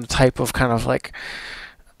bewilderment and the type of kind of like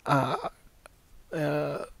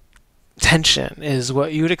tension is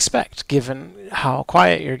what you would expect given how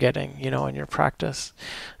quiet you're getting, in your practice.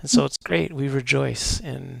 And so it's great. We rejoice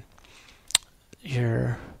in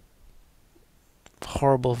your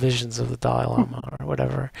horrible visions of the Dalai Lama or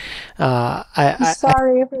whatever. I'm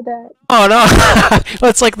sorry for that. Oh no.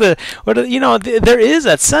 Well, it's like there is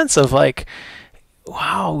that sense of like,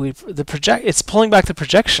 wow, it's pulling back the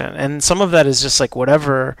projection, and some of that is just like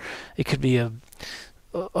whatever. It could be a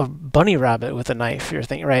bunny rabbit with a knife, you're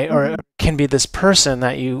thinking, right? Or it can be this person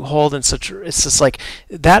that you hold in such, it's just like,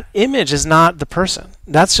 that image is not the person.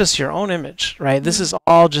 That's just your own image, right? This is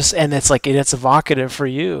all just, and it's like, it's evocative for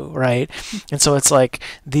you, right? And so it's like,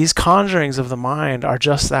 these conjurings of the mind are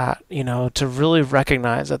just that, to really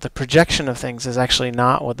recognize that the projection of things is actually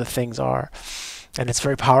not what the things are. And it's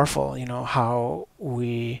very powerful, how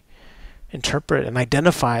we interpret and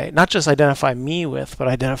identify, not just identify me with, but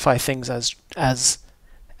identify things as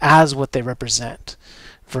what they represent,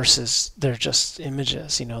 versus they're just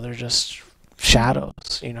images, they're just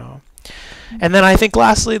shadows, And then I think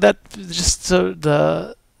lastly that just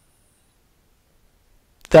that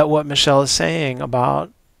what Michele is saying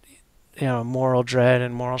about, moral dread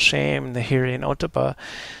and moral shame and the hiri and ottappa,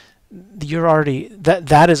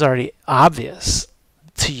 that is already obvious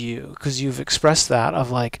to you, because you've expressed that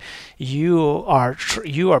of like you are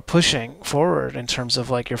pushing forward in terms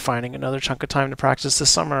of like you're finding another chunk of time to practice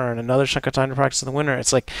this summer and another chunk of time to practice in the winter.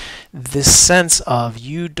 It's like this sense of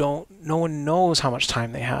no one knows how much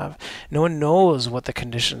time they have. No one knows what the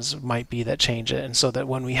conditions might be that change it. And so that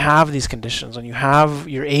when we have these conditions, when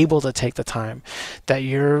you're able to take the time, that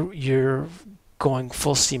you're going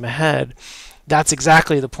full steam ahead. That's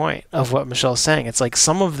exactly the point of what Michelle is saying. It's like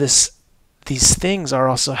some of these things are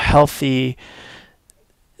also healthy.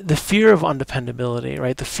 The fear of undependability,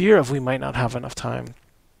 right? The fear of we might not have enough time.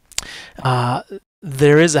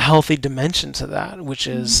 There is a healthy dimension to that, which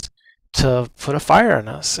is to put a fire in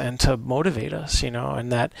us and to motivate us,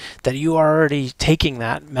 and that you are already taking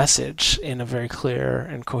that message in a very clear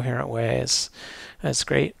and coherent way is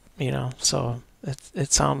great, So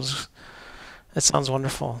it sounds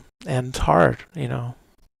wonderful and hard,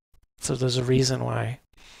 So there's a reason why.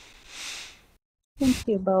 Thank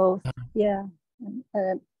you both. Yeah.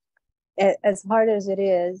 as hard as it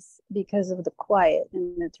is, because of the quiet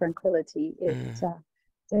and the tranquility,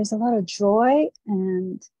 there's a lot of joy,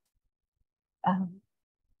 and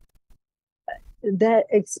that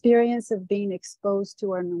experience of being exposed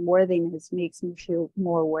to our unworthiness makes me feel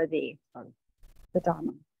more worthy of the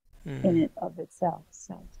Dharma in it of itself.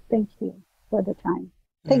 So thank you for the time.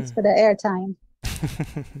 Thanks for the airtime.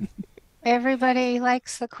 Everybody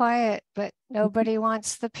likes the quiet, but nobody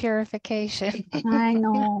wants the purification. I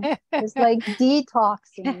know. It's like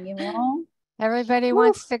detoxing, you know? Everybody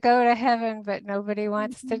wants to go to heaven, but nobody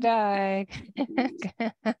wants to die.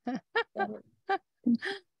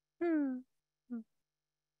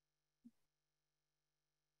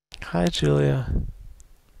 Hi, Julia.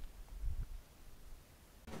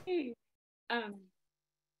 Hey, hi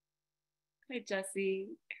Jesse.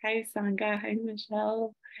 Hi Sangha. Hi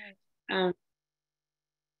Michelle.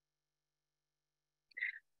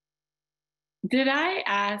 Did I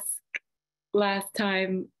ask last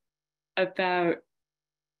time about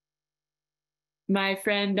my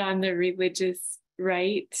friend on the religious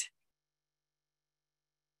right?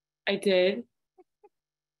 I did.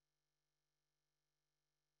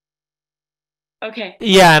 Okay.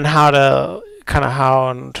 Yeah, and how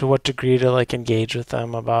and to what degree to like engage with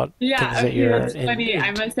them about things that you're that's funny.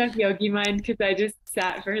 I must have yogi mind because I just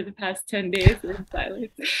sat for the past 10 days in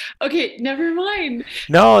silence. Okay, never mind.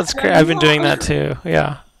 No, it's great. I've been doing that too.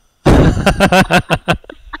 Yeah.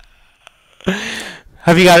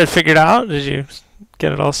 Have you got it figured out? Did you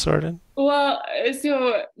get it all sorted? Well,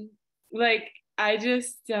 so like I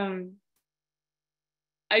just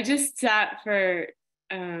sat for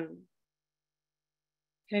 10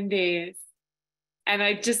 days, and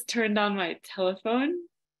I just turned on my telephone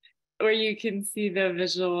where you can see the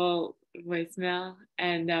visual voicemail,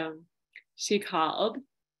 and she called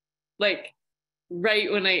like right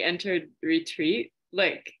when I entered retreat,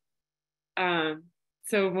 like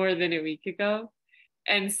so more than a week ago,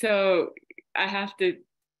 and so I have to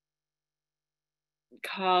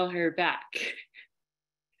call her back.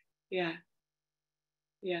 Yeah,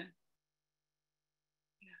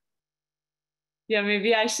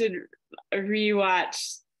 maybe I should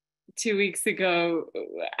rewatch 2 weeks ago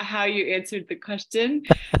how you answered the question.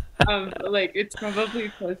 Like it's probably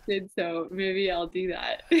posted, so maybe I'll do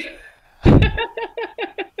that.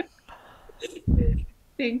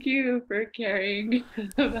 Thank you for caring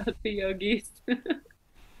about the yogis.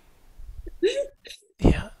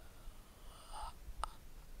 Yeah.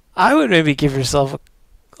 I would maybe give yourself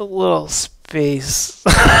a little space.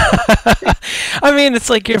 I mean, it's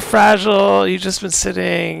like you're fragile, you've just been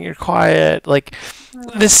sitting, you're quiet. Like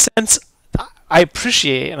this sense, I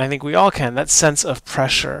appreciate, and I think we all can, that sense of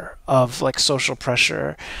pressure, of like social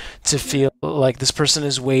pressure to feel like this person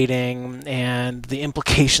is waiting, and the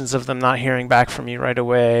implications of them not hearing back from you right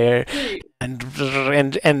away, and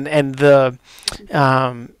the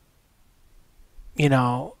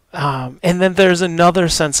and then there's another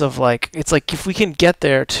sense of like, it's like if we can get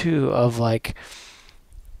there too, of like,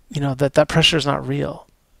 that pressure is not real.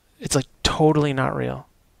 It's like totally not real.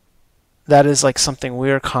 That is like something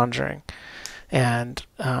we're conjuring. And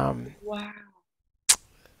wow.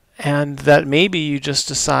 And that maybe you just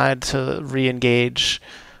decide to re-engage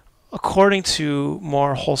according to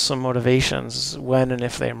more wholesome motivations when and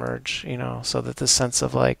if they emerge, so that this sense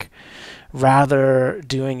of like, rather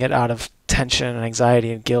doing it out of tension and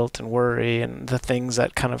anxiety and guilt and worry and the things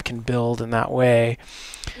that kind of can build in that way,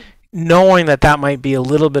 knowing that that might be a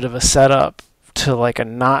little bit of a setup to like a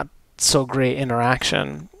not so great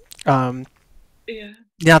interaction. Not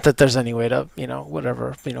that there's any way to,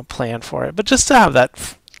 plan for it, but just to have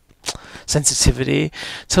that sensitivity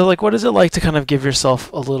to like, what is it like to kind of give yourself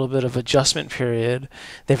a little bit of adjustment period.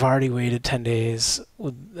 They've already waited 10 days.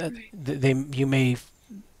 You may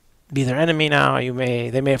be their enemy now.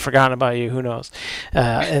 They may have forgotten about you. Who knows?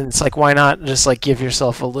 And it's like, why not just like give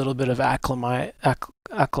yourself a little bit of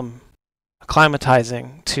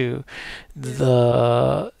acclimatizing to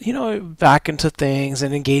the, back into things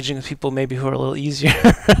and engaging with people maybe who are a little easier,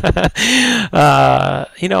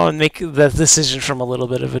 and make the decision from a little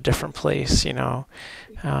bit of a different place, but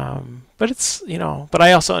it's, but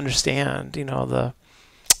I also understand, the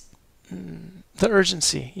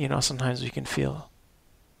urgency, sometimes we can feel.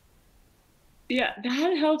 Yeah,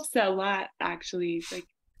 that helps a lot, actually. Like,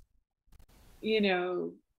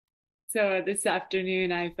 so this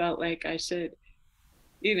afternoon I felt like I should,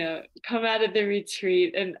 come out of the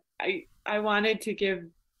retreat, and I wanted to give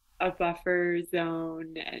a buffer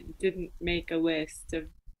zone and didn't make a list of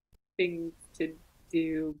things to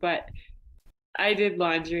do, but I did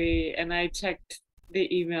laundry and I checked the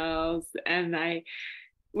emails and I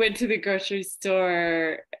went to the grocery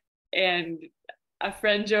store and a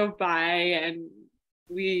friend drove by and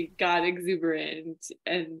we got exuberant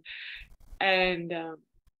and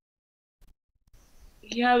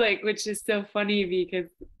yeah, like, which is so funny because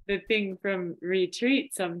the thing from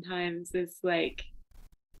retreat sometimes is like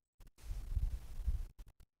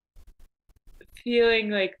feeling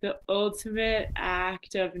like the ultimate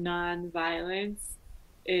act of non-violence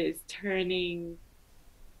is turning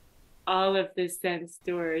all of the sense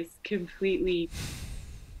doors completely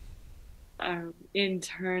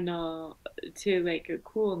internal to like a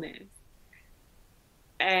coolness.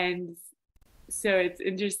 And so it's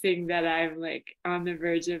interesting that I'm like on the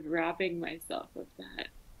verge of robbing myself of that,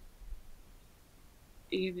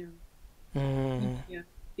 you know. Yeah,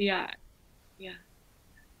 yeah, yeah.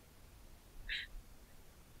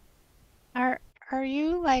 Are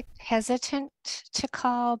you like hesitant to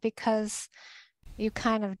call because you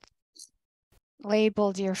kind of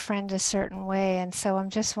labeled your friend a certain way, and so I'm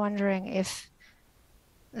just wondering if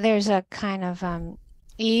there's a kind of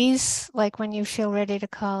ease, like when you feel ready to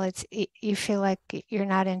call, you feel like you're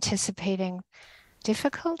not anticipating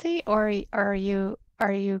difficulty, or are you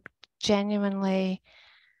genuinely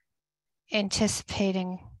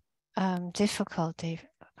anticipating difficulty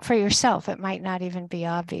for yourself? It might not even be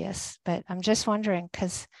obvious, but I'm just wondering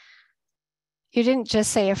because you didn't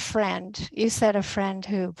just say a friend, you said a friend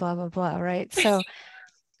who blah blah blah, right? So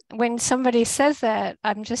when somebody says that,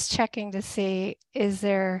 I'm just checking to see, is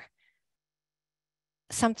there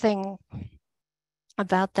something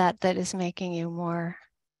about that is making you more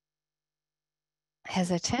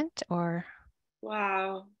hesitant? Or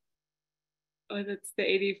Wow. Oh, that's the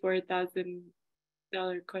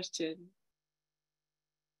 $84,000 question.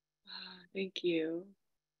 Thank you.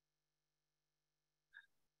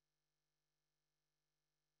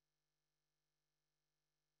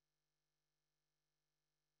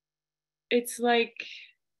 It's like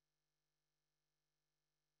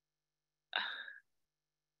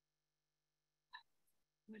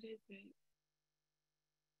what is it?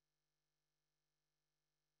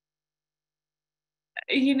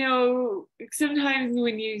 You know, sometimes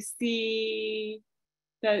when you see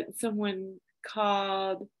that someone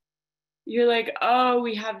called, you're like, oh,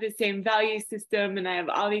 we have the same value system and I have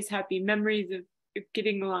all these happy memories of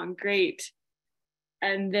getting along great.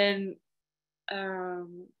 And then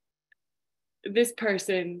this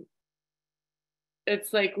person,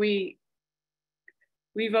 it's like we've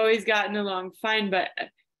always gotten along fine, but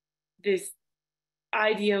this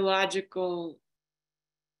ideological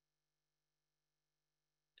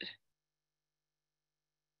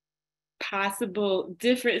possible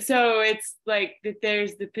different, so it's like that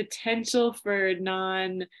there's the potential for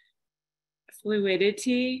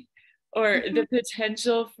non-fluidity or the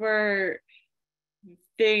potential for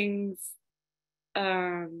things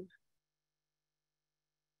I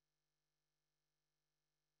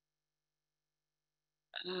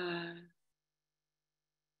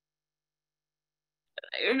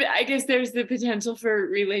guess there's the potential for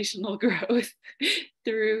relational growth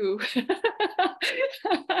through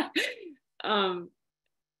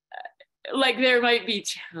like there might be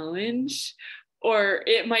challenge, or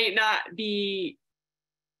it might not be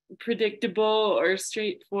predictable or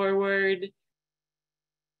straightforward.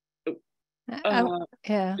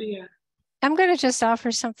 yeah. I'm going to just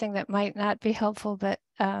offer something that might not be helpful, but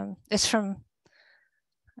it's from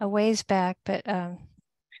a ways back. But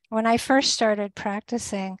when I first started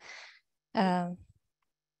practicing,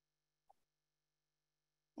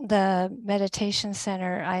 the meditation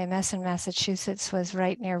center, IMS in Massachusetts, was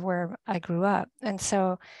right near where I grew up. And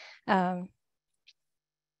so I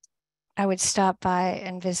would stop by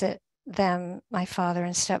and visit them, my father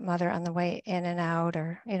and stepmother, on the way in and out,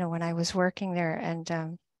 or, you know, when I was working there.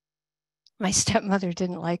 And my stepmother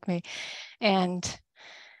didn't like me.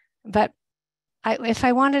 But if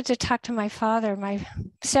I wanted to talk to my father, my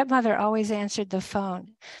stepmother always answered the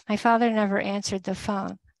phone. My father never answered the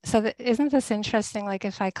phone. So isn't this interesting? Like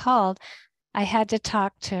if I called, I had to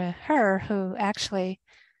talk to her, who actually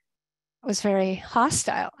was very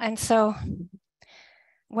hostile. And so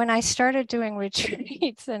when I started doing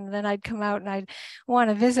retreats, and then I'd come out and I'd want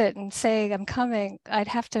to visit and say I'm coming, I'd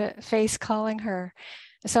have to face calling her.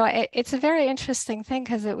 So it's a very interesting thing,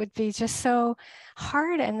 because it would be just so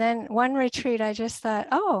hard. And then one retreat, I just thought,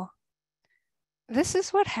 oh, this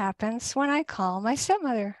is what happens when I call my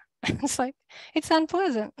stepmother. It's like, it's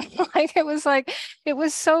unpleasant. It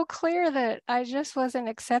was so clear that I just wasn't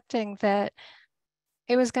accepting that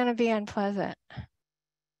it was going to be unpleasant.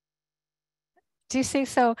 Do you see?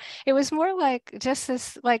 So it was more like just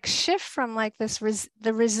this like shift from like this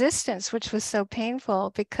the resistance, which was so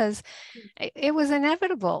painful because it was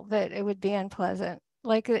inevitable that it would be unpleasant.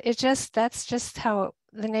 Like that's just how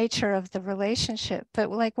the nature of the relationship. But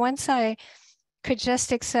like once I could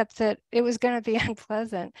just accept that it was going to be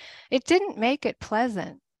unpleasant, it didn't make it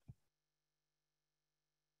pleasant.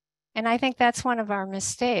 And I think that's one of our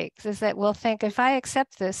mistakes, is that we'll think if I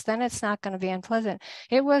accept this, then it's not going to be unpleasant.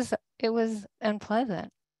 It was unpleasant.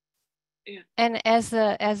 Yeah. And as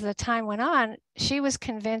the time went on, she was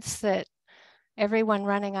convinced that everyone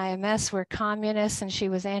running IMS were communists and she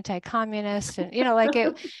was anti-communist. And, you know, like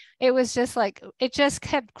it was just like, it just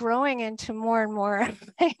kept growing into more and more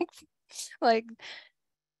like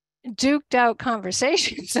duked out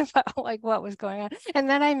conversations about like what was going on. And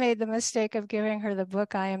then I made the mistake of giving her the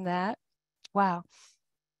book, I Am That. Wow.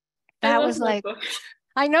 That was like, book.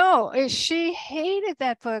 I know, she hated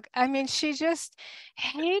that book. I mean, she just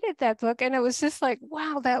hated that book. And it was just like,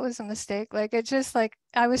 wow, that was a mistake. Like, it just like,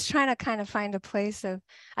 I was trying to kind of find a place of,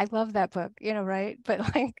 I love that book, you know, right?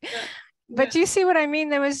 But like, but do you see what I mean?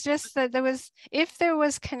 There was just that if there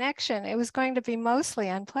was connection, it was going to be mostly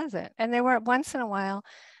unpleasant. And there were once in a while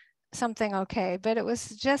something okay, but it was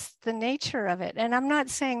just the nature of it. And I'm not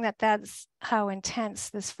saying that that's how intense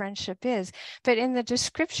this friendship is, but in the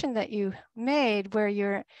description that you made, where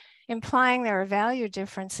you're implying there are value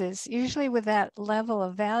differences, usually with that level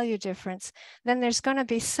of value difference, then there's going to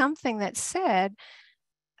be something that's said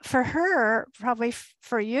for her, probably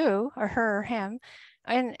for you, or her or him,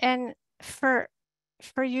 and for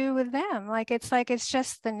you with them. Like it's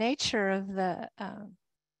just the nature of the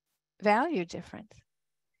value difference.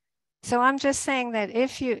 So I'm just saying that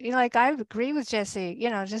if you like, I agree with Jesse, you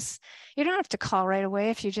know, just, you don't have to call right away.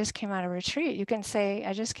 If you just came out of retreat, you can say,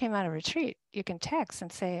 I just came out of retreat. You can text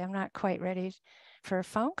and say, I'm not quite ready for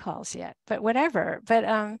phone calls yet, but whatever. But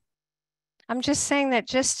I'm just saying that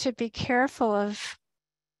just to be careful of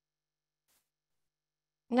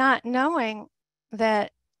not knowing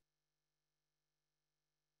that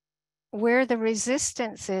where the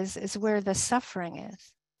resistance is where the suffering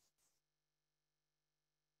is.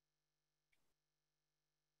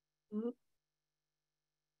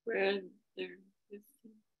 Where there is.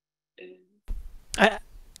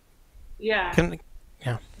 Yeah.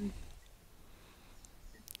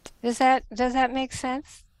 Does that make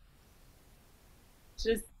sense?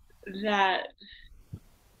 Just that.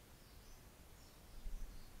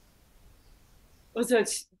 Well, so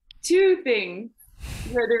it's two things.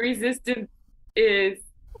 Where the resistance is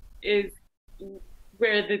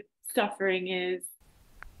where the suffering is,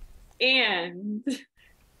 and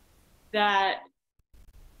that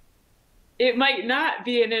it might not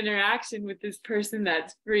be an interaction with this person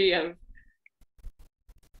that's free of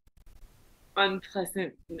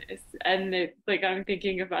unpleasantness. And it's like, I'm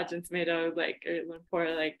thinking of Ajahn Sumedho, like, or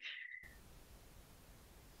Lumpur, like,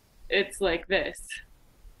 it's like this.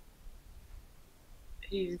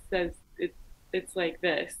 He says it's like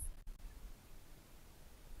this.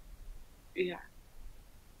 Yeah.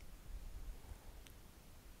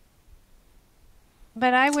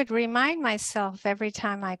 But I would remind myself every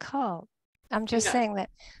time I called. I'm just saying that,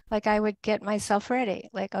 like, I would get myself ready.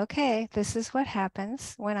 Like, okay, this is what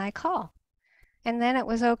happens when I call. And then it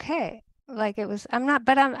was okay. Like it was,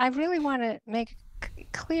 I really want to make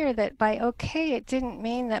clear that by okay, it didn't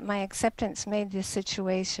mean that my acceptance made the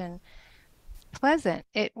situation pleasant.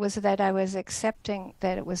 It was that I was accepting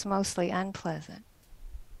that it was mostly unpleasant.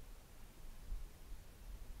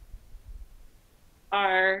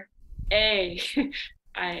 R-A-I-N.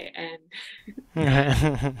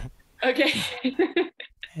 Okay.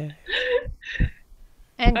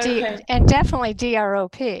 And and definitely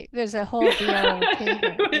DROP. There's a whole DROP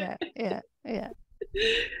here. Yeah.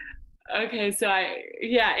 Okay, so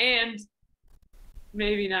and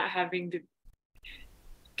maybe not having to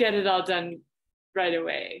get it all done right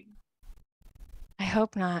away. I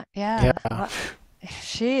hope not. Yeah.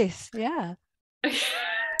 Jeez. Yeah.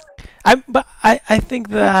 I think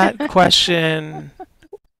that question,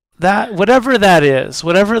 that whatever that is,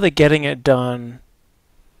 whatever the getting it done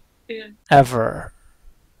ever,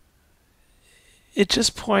 it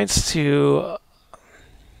just points to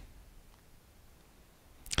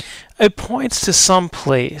some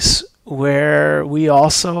place where we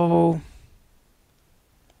also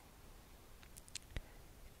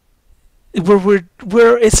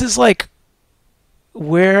where this is like,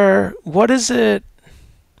 what is it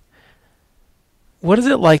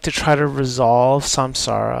like to try to resolve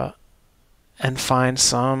samsara and find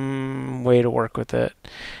some way to work with it?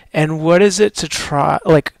 And what is it to try,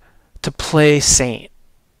 like, to play saint,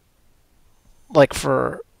 like,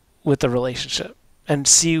 with the relationship and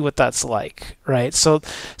see what that's like, right? So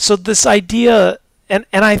this idea, and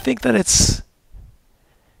I think that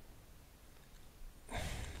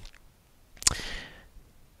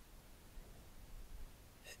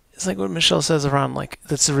it's like what Michelle says around like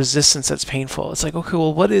that's a resistance that's painful. It's like, okay,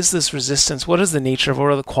 well, what is this resistance? What is the nature of it?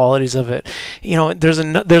 What are the qualities of it? There's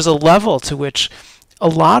a level to which a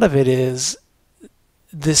lot of it is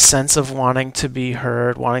this sense of wanting to be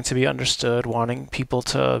heard, wanting to be understood, wanting people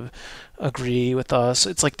to agree with us.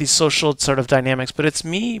 It's like these social sort of dynamics, but it's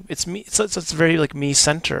me. It's very like me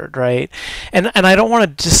centered, right? And I don't want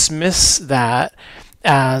to dismiss that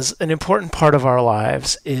as an important part of our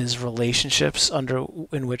lives is relationships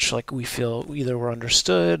in which like we feel either we're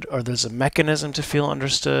understood or there's a mechanism to feel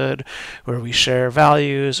understood where we share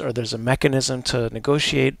values or there's a mechanism to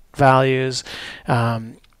negotiate values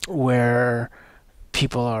where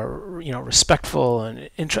people are respectful and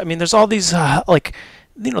I mean there's all these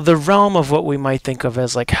the realm of what we might think of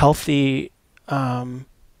as like healthy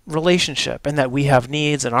relationship, and that we have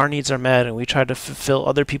needs and our needs are met and we try to fulfill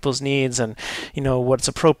other people's needs, and what's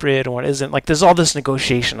appropriate and what isn't. Like there's all this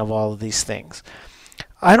negotiation of all of these things.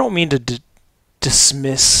 I don't mean to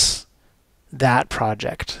dismiss that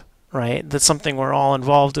project, right? That's something we're all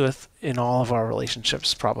involved with in all of our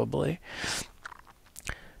relationships probably.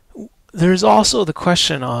 There's also the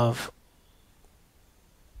question of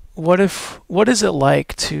what is it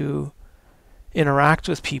like to interact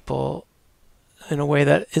with people in a way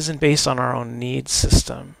that isn't based on our own needs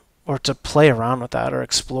system, or to play around with that or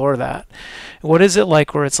explore that. What is it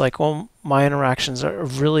like where it's like, well, my interactions are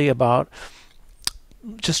really about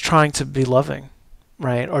just trying to be loving,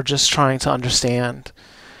 right? Or just trying to understand.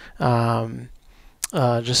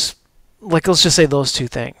 Just like, let's just say those two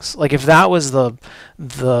things. Like if that was the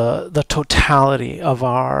totality of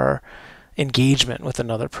our engagement with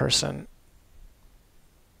another person,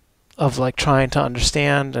 of like trying to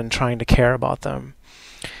understand and trying to care about them,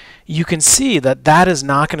 you can see that that is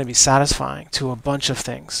not going to be satisfying to a bunch of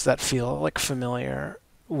things that feel like familiar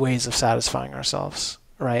ways of satisfying ourselves,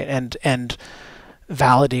 right? And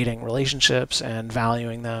validating relationships and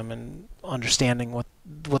valuing them and understanding what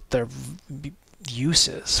their use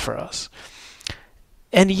is for us.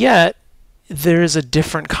 And yet there is a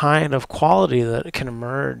different kind of quality that can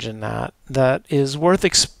emerge in that is worth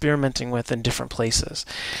experimenting with in different places.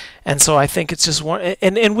 And so I think it's just one,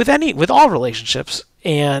 and with all relationships,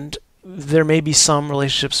 and there may be some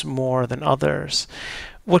relationships more than others.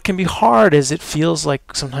 What can be hard is it feels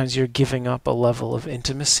like sometimes you're giving up a level of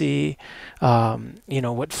intimacy,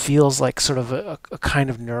 what feels like sort of a kind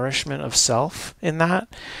of nourishment of self in that.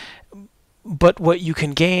 But what you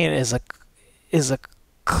can gain is a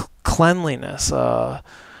cleanliness, a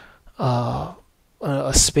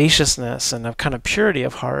spaciousness, and a kind of purity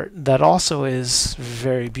of heart that also is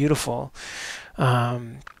very beautiful.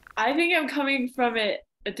 I think I'm coming from it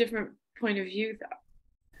a different point of view,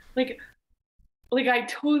 though. Like I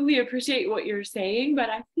totally appreciate what you're saying, but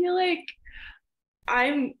I feel like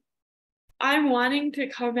I'm wanting to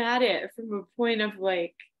come at it from a point of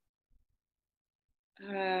like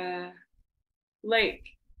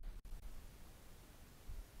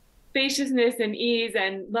spaciousness and ease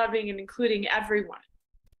and loving and including everyone.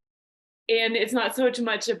 And it's not so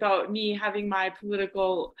much about me having my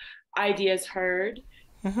political ideas heard,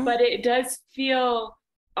 but it does feel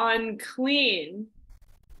unclean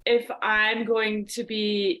if I'm going to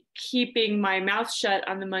be keeping my mouth shut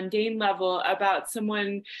on the mundane level about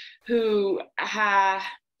someone who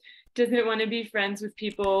doesn't want to be friends with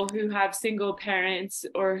people who have single parents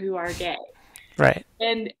or who are gay. Right.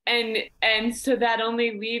 And so that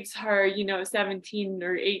only leaves her, 17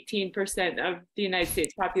 or 18% of the United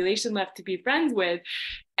States population left to be friends with.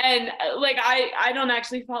 And like, I don't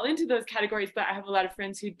actually fall into those categories, but I have a lot of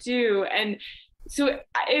friends who do. And so,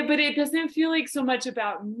 but it doesn't feel like so much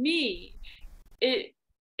about me.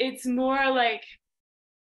 It's more like,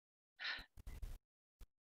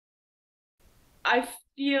 I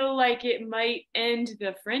feel like it might end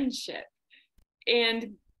the friendship.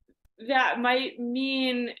 And that might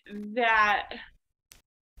mean that,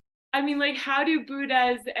 I mean, like, how do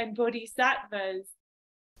Buddhas and Bodhisattvas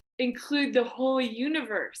include the whole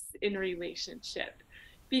universe in relationship?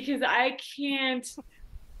 Because I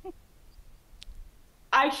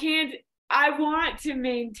want to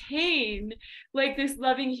maintain like this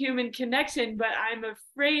loving human connection, but I'm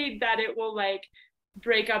afraid that it will like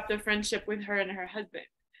break up the friendship with her and her husband.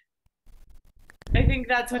 I think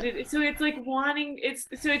that's what it is. So it's like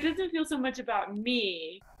so it doesn't feel so much about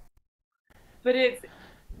me, but it's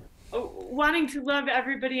wanting to love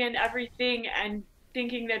everybody and everything and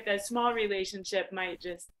thinking that the small relationship might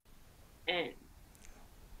just end.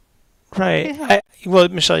 Right. Yeah. Well,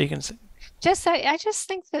 Michelle, you can say. I just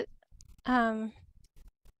think that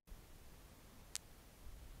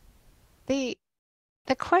the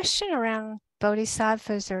question around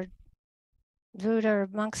bodhisattvas or Buddha or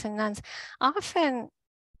monks and nuns, often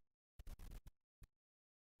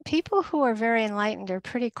people who are very enlightened are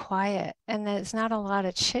pretty quiet, and there's not a lot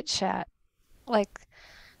of chit chat. Like,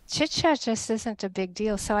 chit chat just isn't a big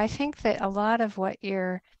deal. So I think that a lot of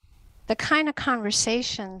the kind of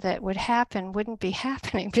conversation that would happen wouldn't be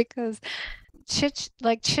happening because chit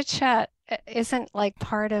chat isn't like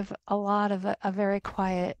part of a lot of a very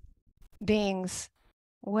quiet being's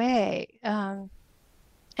way. And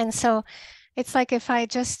so it's like if I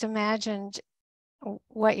just imagined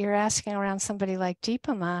what you're asking around somebody like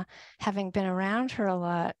Deepama, having been around her a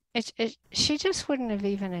lot, she just wouldn't have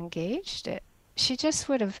even engaged it. She just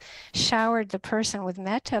would have showered the person with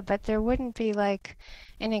metta, but there wouldn't be like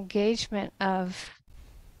an engagement of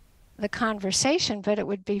the conversation, but it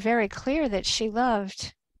would be very clear that she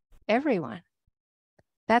loved everyone.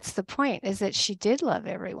 That's the point, is that she did love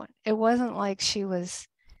everyone. It wasn't like she was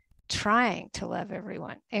trying to love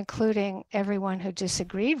everyone, including everyone who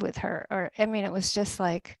disagreed with her. Or, I mean, it was just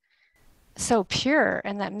like so pure,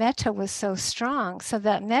 and that metta was so strong. So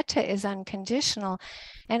that metta is unconditional.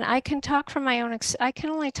 And I can talk from my own, I can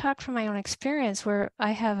only talk from my own experience, where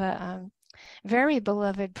I have a very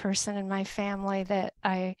beloved person in my family that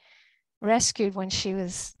I rescued when she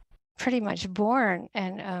was pretty much born.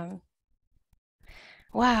 And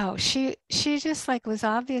wow, she just like was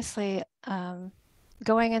obviously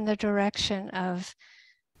going in the direction of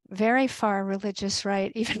very far religious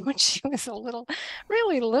right, even when she was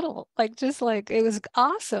really little, like just like it was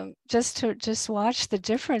awesome just to watch the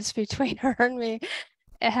difference between her and me,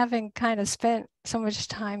 having kind of spent so much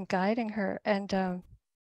time guiding her. And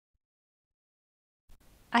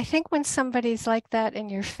I think when somebody's like that in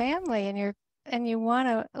your family and you want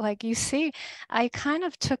to, like, you see, I kind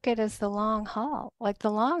of took it as the long haul. Like,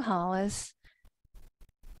 the long haul is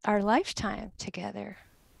our lifetime together.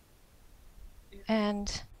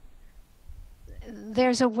 And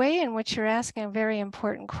there's a way in which you're asking a very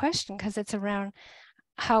important question, because it's around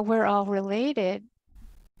how we're all related,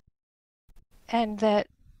 and that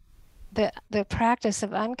the practice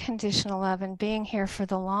of unconditional love and being here for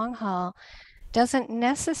the long haul doesn't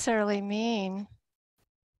necessarily mean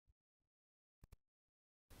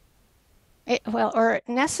it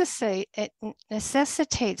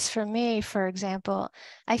necessitates for me, for example,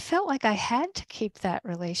 I felt like I had to keep that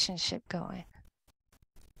relationship going.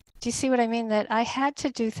 Do you see what I mean? That I had to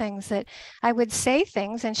do things, that I would say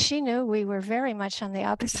things, and she knew we were very much on the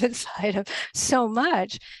opposite side of so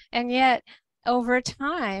much. And yet, over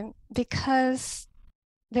time, because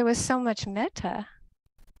there was so much metta,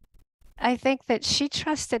 I think that she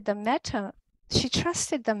trusted the metta. She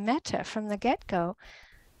trusted the metta from the get-go.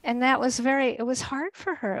 And that was it was hard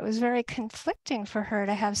for her. It was very conflicting for her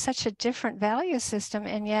to have such a different value system,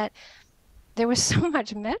 and yet there was so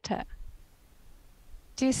much metta.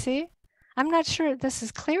 Do you see? I'm not sure this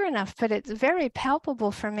is clear enough, but it's very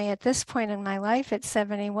palpable for me at this point in my life at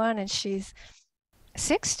 71 and she's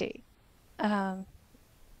 60. That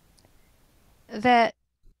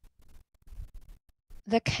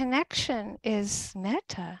the connection is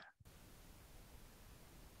metta.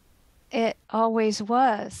 It always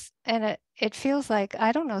was. And it feels like,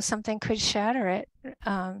 I don't know, something could shatter it.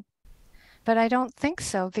 But I don't think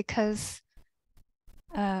so, because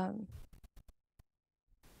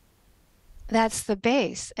that's the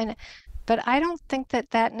base. But I don't think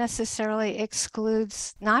that necessarily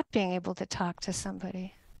excludes not being able to talk to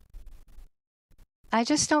somebody. I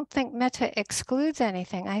just don't think metta excludes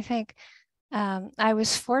anything. I think I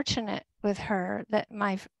was fortunate with her, that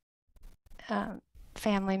my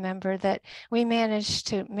family member, that we managed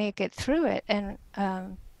to make it through it. And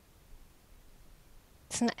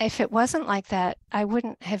if it wasn't like that, I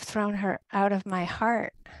wouldn't have thrown her out of my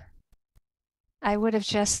heart. I would have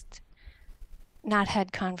just not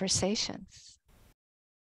had conversations.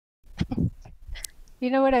 You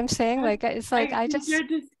know what I'm saying? Like, it's like you're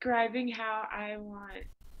describing how I want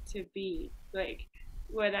to be, like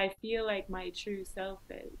what I feel like my true self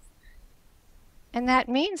is. And that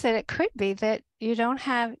means that it could be that you don't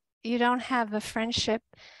have a friendship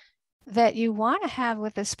that you want to have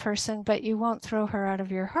with this person, but you won't throw her out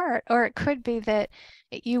of your heart. Or it could be that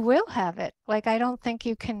you will have it. Like, I don't think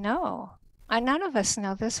you can know. None of us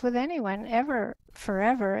know this with anyone ever,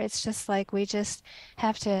 forever. It's just like we just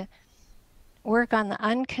have to work on the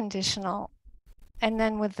unconditional. And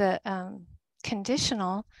then with the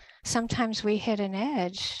conditional, sometimes we hit an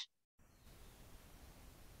edge.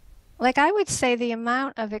 Like, I would say the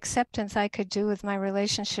amount of acceptance I could do with my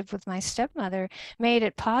relationship with my stepmother made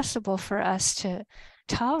it possible for us to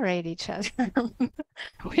tolerate each other,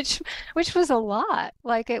 which was a lot.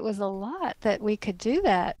 Like, it was a lot that we could do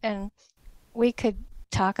that. And we could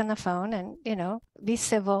talk on the phone and, be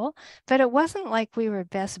civil, but it wasn't like we were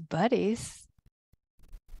best buddies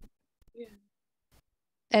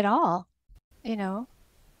at all,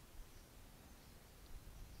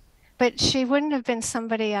 But she wouldn't have been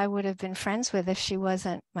somebody I would have been friends with if she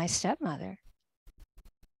wasn't my stepmother.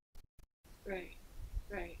 Right.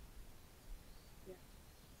 Right. Yeah.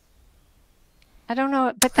 I don't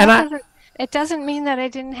know, but it doesn't mean that I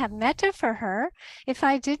didn't have metta for her. If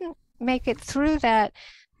I didn't make it through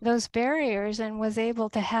those barriers and was able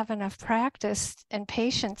to have enough practice and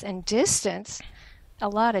patience and distance, a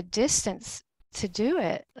lot of distance to do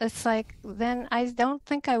it, it's like, then I don't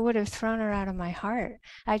think I would have thrown her out of my heart.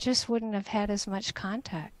 I just wouldn't have had as much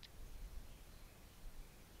contact.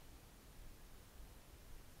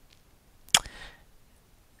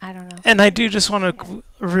 I don't know. And I do just want to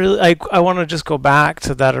really, I want to just go back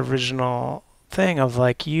to that original thing of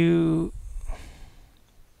like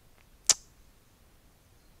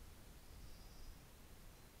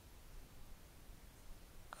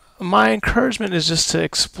my encouragement is just to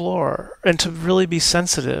explore and to really be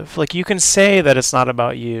sensitive. Like, you can say that it's not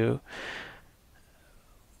about you,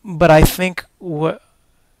 but I think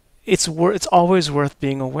it's always worth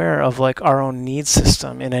being aware of, like, our own need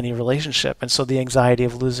system in any relationship. And so the anxiety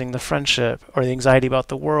of losing the friendship, or the anxiety about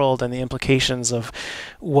the world and the implications of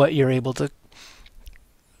what you're able to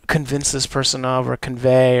convince this person of, or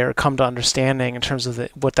convey, or come to understanding in terms of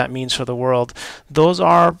what that means for the world, those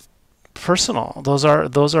are personal. Those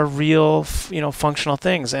are real, functional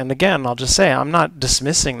things. And again, I'll just say, I'm not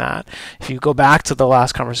dismissing that. If you go back to the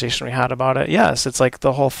last conversation we had about it, yes, it's like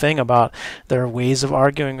the whole thing about there are ways of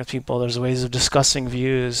arguing with people. There's ways of discussing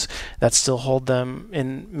views that still hold them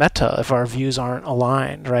in metta if our views aren't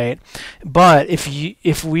aligned, right? But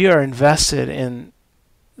if we are invested in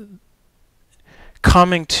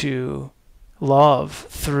coming to love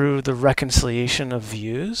through the reconciliation of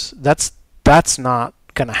views, that's not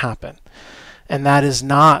going to happen. And that is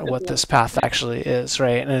not what this path actually is,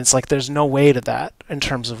 right? And it's like there's no way to that in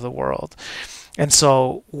terms of the world. And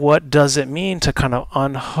so what does it mean to kind of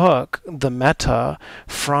unhook the metta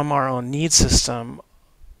from our own need system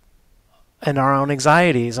and our own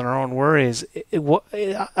anxieties and our own worries?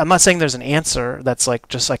 I'm not saying there's an answer that's like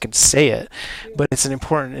just I can say it, but it's an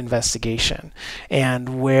important investigation.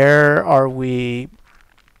 And where are we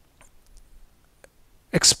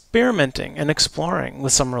experimenting and exploring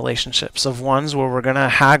with some relationships of ones where we're going to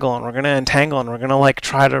haggle and we're going to entangle and we're going to like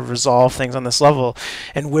try to resolve things on this level?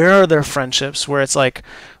 And where are there friendships where it's like,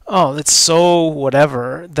 oh, it's so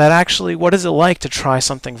whatever, that actually, what is it like to try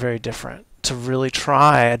something very different, to really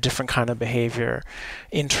try a different kind of behavior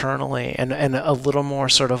internally, and a little more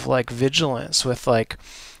sort of like vigilance with like,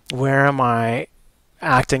 where am I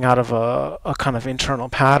acting out of a kind of internal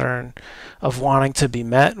pattern of wanting to be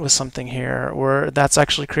met with something here, or that's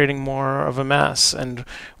actually creating more of a mess? And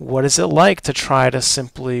what is it like to try to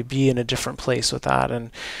simply be in a different place with that,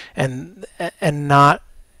 and not,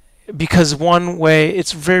 because one way,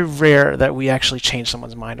 it's very rare that we actually change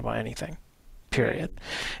someone's mind about anything, period.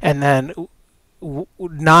 And then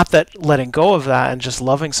not that letting go of that and just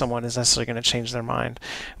loving someone is necessarily going to change their mind,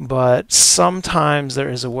 but sometimes there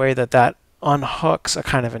is a way that unhooks a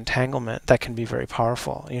kind of entanglement that can be very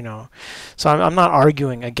powerful, So I'm not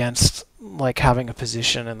arguing against like having a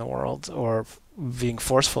position in the world or being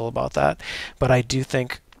forceful about that, but I do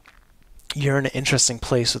think you're in an interesting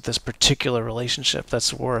place with this particular relationship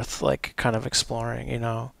that's worth like kind of exploring,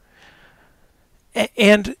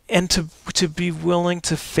 and to be willing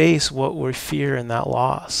to face what we fear in that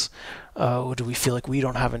loss. Do we feel like we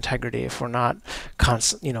don't have integrity if we're not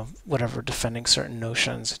whatever, defending certain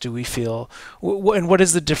notions? Do we feel, and what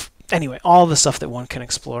is the anyway, all the stuff that one can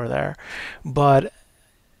explore there. But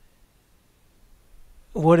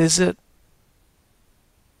what is it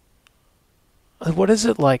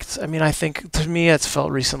like? I mean, I think to me it's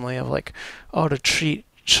felt recently of like, to treat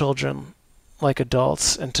children like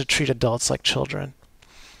adults and to treat adults like children.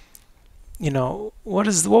 What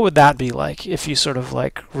would that be like if you sort of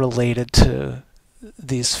like related to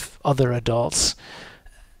these other adults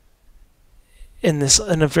in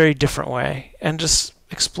a very different way, and just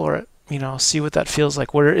explore it, see what that feels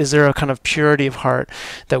like. Where is there a kind of purity of heart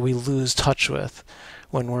that we lose touch with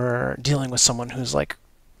when we're dealing with someone who's like,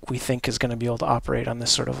 we think is going to be able to operate on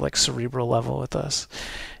this sort of like cerebral level with us?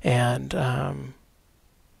 And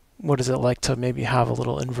what is it like to maybe have a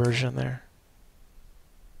little inversion there?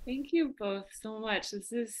 Thank you both so much.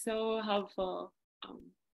 This is so helpful.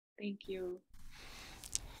 Thank you.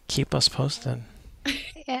 Keep us posted.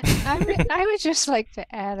 Yeah, I would just like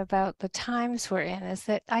to add about the times we're in, is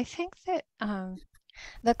that I think that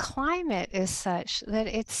the climate is such that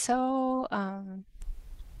it's so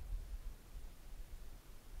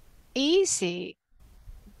easy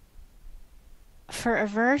for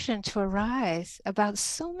aversion to arise about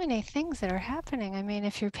so many things that are happening. I mean,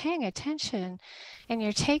 if you're paying attention and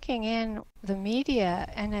you're taking in the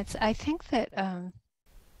media, and I think that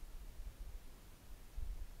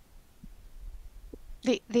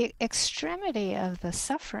the extremity of the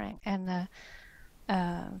suffering and the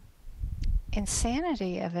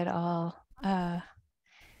insanity of it all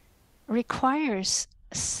requires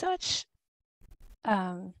such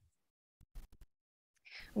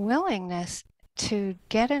willingness to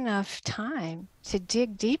get enough time to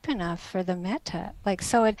dig deep enough for the metta.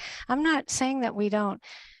 I'm not saying that we don't,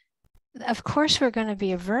 of course we're going to be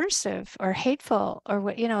aversive or hateful or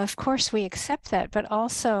what, of course we accept that, but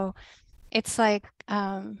also it's like,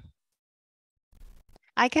 I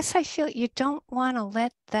guess I feel you don't want to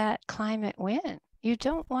let that climate win. You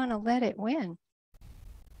don't want to let it win.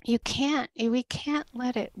 We can't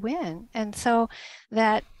let it win. And so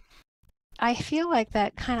that I feel like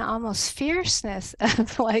that kind of almost fierceness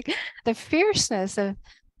of like the fierceness of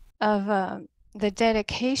the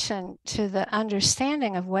dedication to the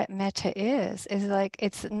understanding of what metta is like,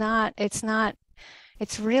 it's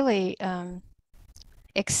really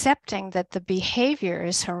accepting that the behavior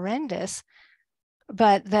is horrendous,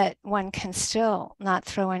 but that one can still not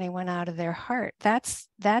throw anyone out of their heart. That's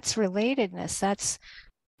relatedness. That's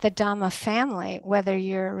the Dhamma family, whether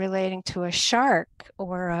you're relating to a shark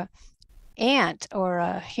or a ant or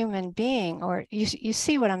a human being, or you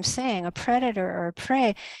see what I'm saying, a predator or a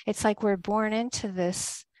prey. It's like we're born into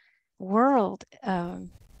this world, and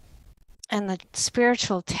the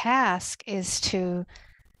spiritual task is to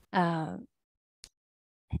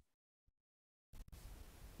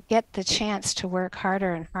get the chance to work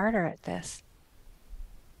harder and harder at this.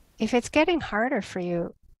 If it's getting harder for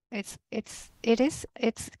you, it's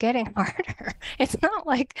getting harder. It's not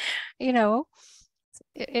like,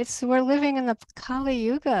 we're living in the Kali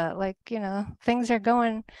Yuga, like, things are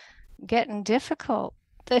getting difficult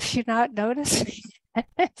if you're not noticing.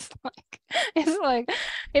 It's like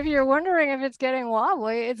if you're wondering if it's getting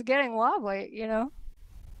wobbly, it's getting wobbly.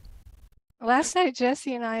 Last night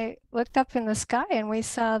Jesse and I looked up in the sky and we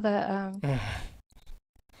saw the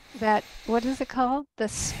that, what is it called, the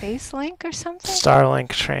Space Link or something, Starlink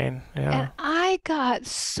train. Yeah. And I got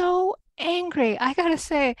so angry. I gotta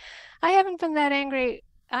say, I haven't been that angry.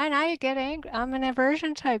 I get angry. I'm an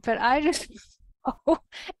aversion type, but I just so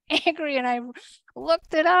angry, and I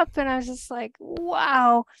looked it up and I was just like,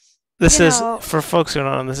 wow. This is, for folks who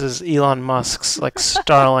don't know, this is Elon Musk's like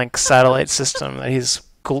Starlink satellite system that he's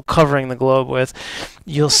covering the globe with.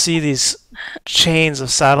 You'll see these chains of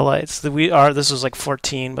satellites that this was like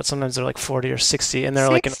 14, but sometimes they're like 40 or 60, and they're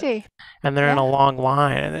 60. In a long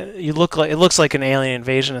line, and it looks like an alien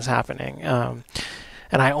invasion is happening.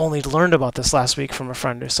 And I only learned about this last week from a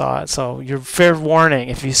friend who saw it. So you're fair warning,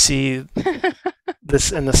 if you see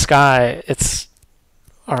this in the sky, it's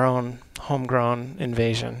our own homegrown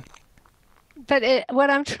invasion. But what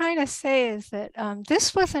I'm trying to say is that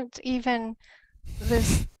this wasn't even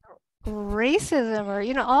this racism or,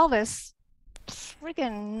 all this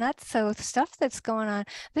friggin' nutso stuff that's going on.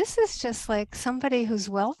 This is just like somebody who's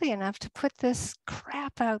wealthy enough to put this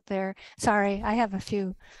crap out there. Sorry, I have a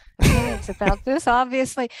few opinions about this,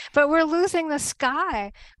 obviously, but we're losing the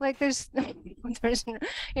sky. Like there's,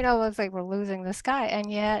 it's like we're losing the sky.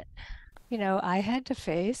 And yet, I had to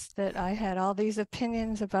face that I had all these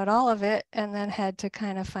opinions about all of it, and then had to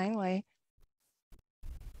kind of finally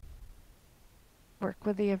work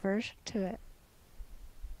with the aversion to it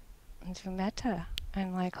and do metta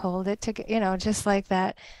and like hold it to, just like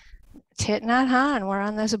that Thich Nhat Hanh, we're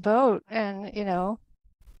on this boat, and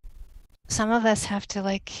some of us have to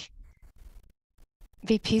like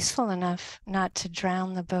be peaceful enough not to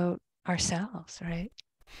drown the boat ourselves, right?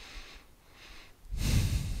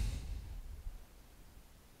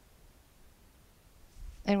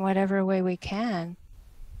 In whatever way we can.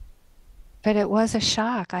 But it was a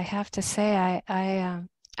shock, I have to say.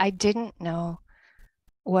 I didn't know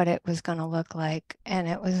what it was going to look like, and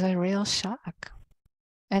it was a real shock.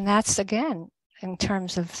 And that's, again, in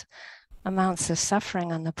terms of amounts of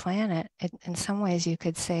suffering on the planet, in some ways you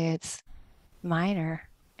could say it's minor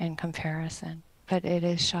in comparison, but it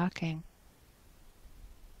is shocking.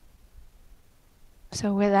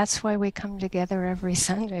 So that's why we come together every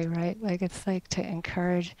Sunday, right? Like it's like to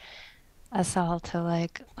encourage us all to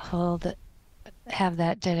like have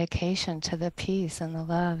that dedication to the peace and the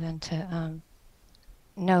love, and to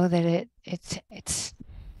know that it's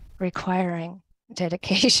requiring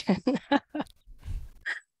dedication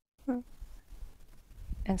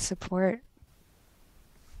and support.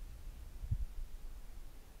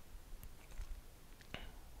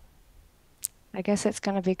 I guess it's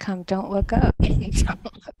going to become don't look up. Don't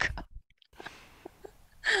look up.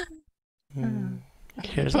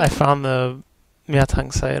 I found the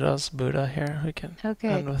Myatang Sayadaw's Buddha here. We can Okay.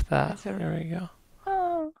 end with that. That's a- There we go.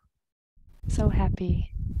 Oh, so happy.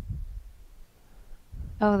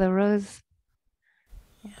 Oh, the rose.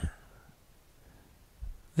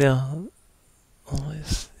 Yeah.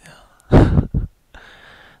 Always, yeah.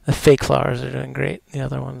 The fake flowers are doing great. The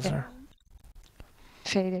other ones Yeah. are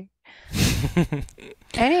Fading.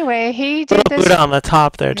 Anyway, he did little this. Buddha on the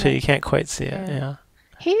top there too. Yeah. You can't quite see it. Yeah.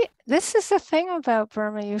 Yeah. This is the thing about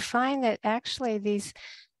Burma. You find that actually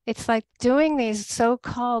it's like doing these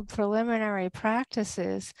so-called preliminary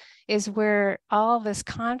practices is where all this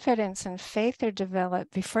confidence and faith are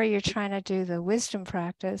developed before you're trying to do the wisdom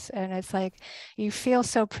practice. And it's like you feel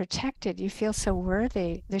so protected, you feel so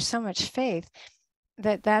worthy. There's so much faith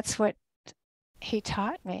that's what he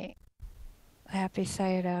taught me. Happy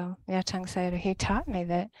Sayadaw, Yatang Sayadaw, he taught me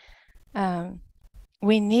that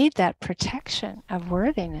we need that protection of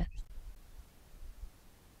worthiness.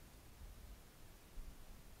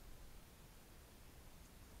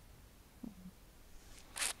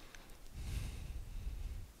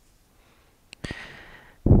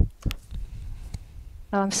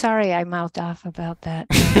 Oh, I'm sorry I mouthed off about that.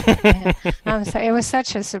 Yeah. I'm sorry. It was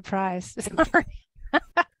such a surprise. Sorry.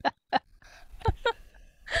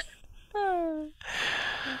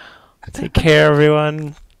 Take care,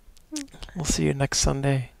 everyone. We'll see you next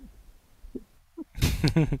Sunday.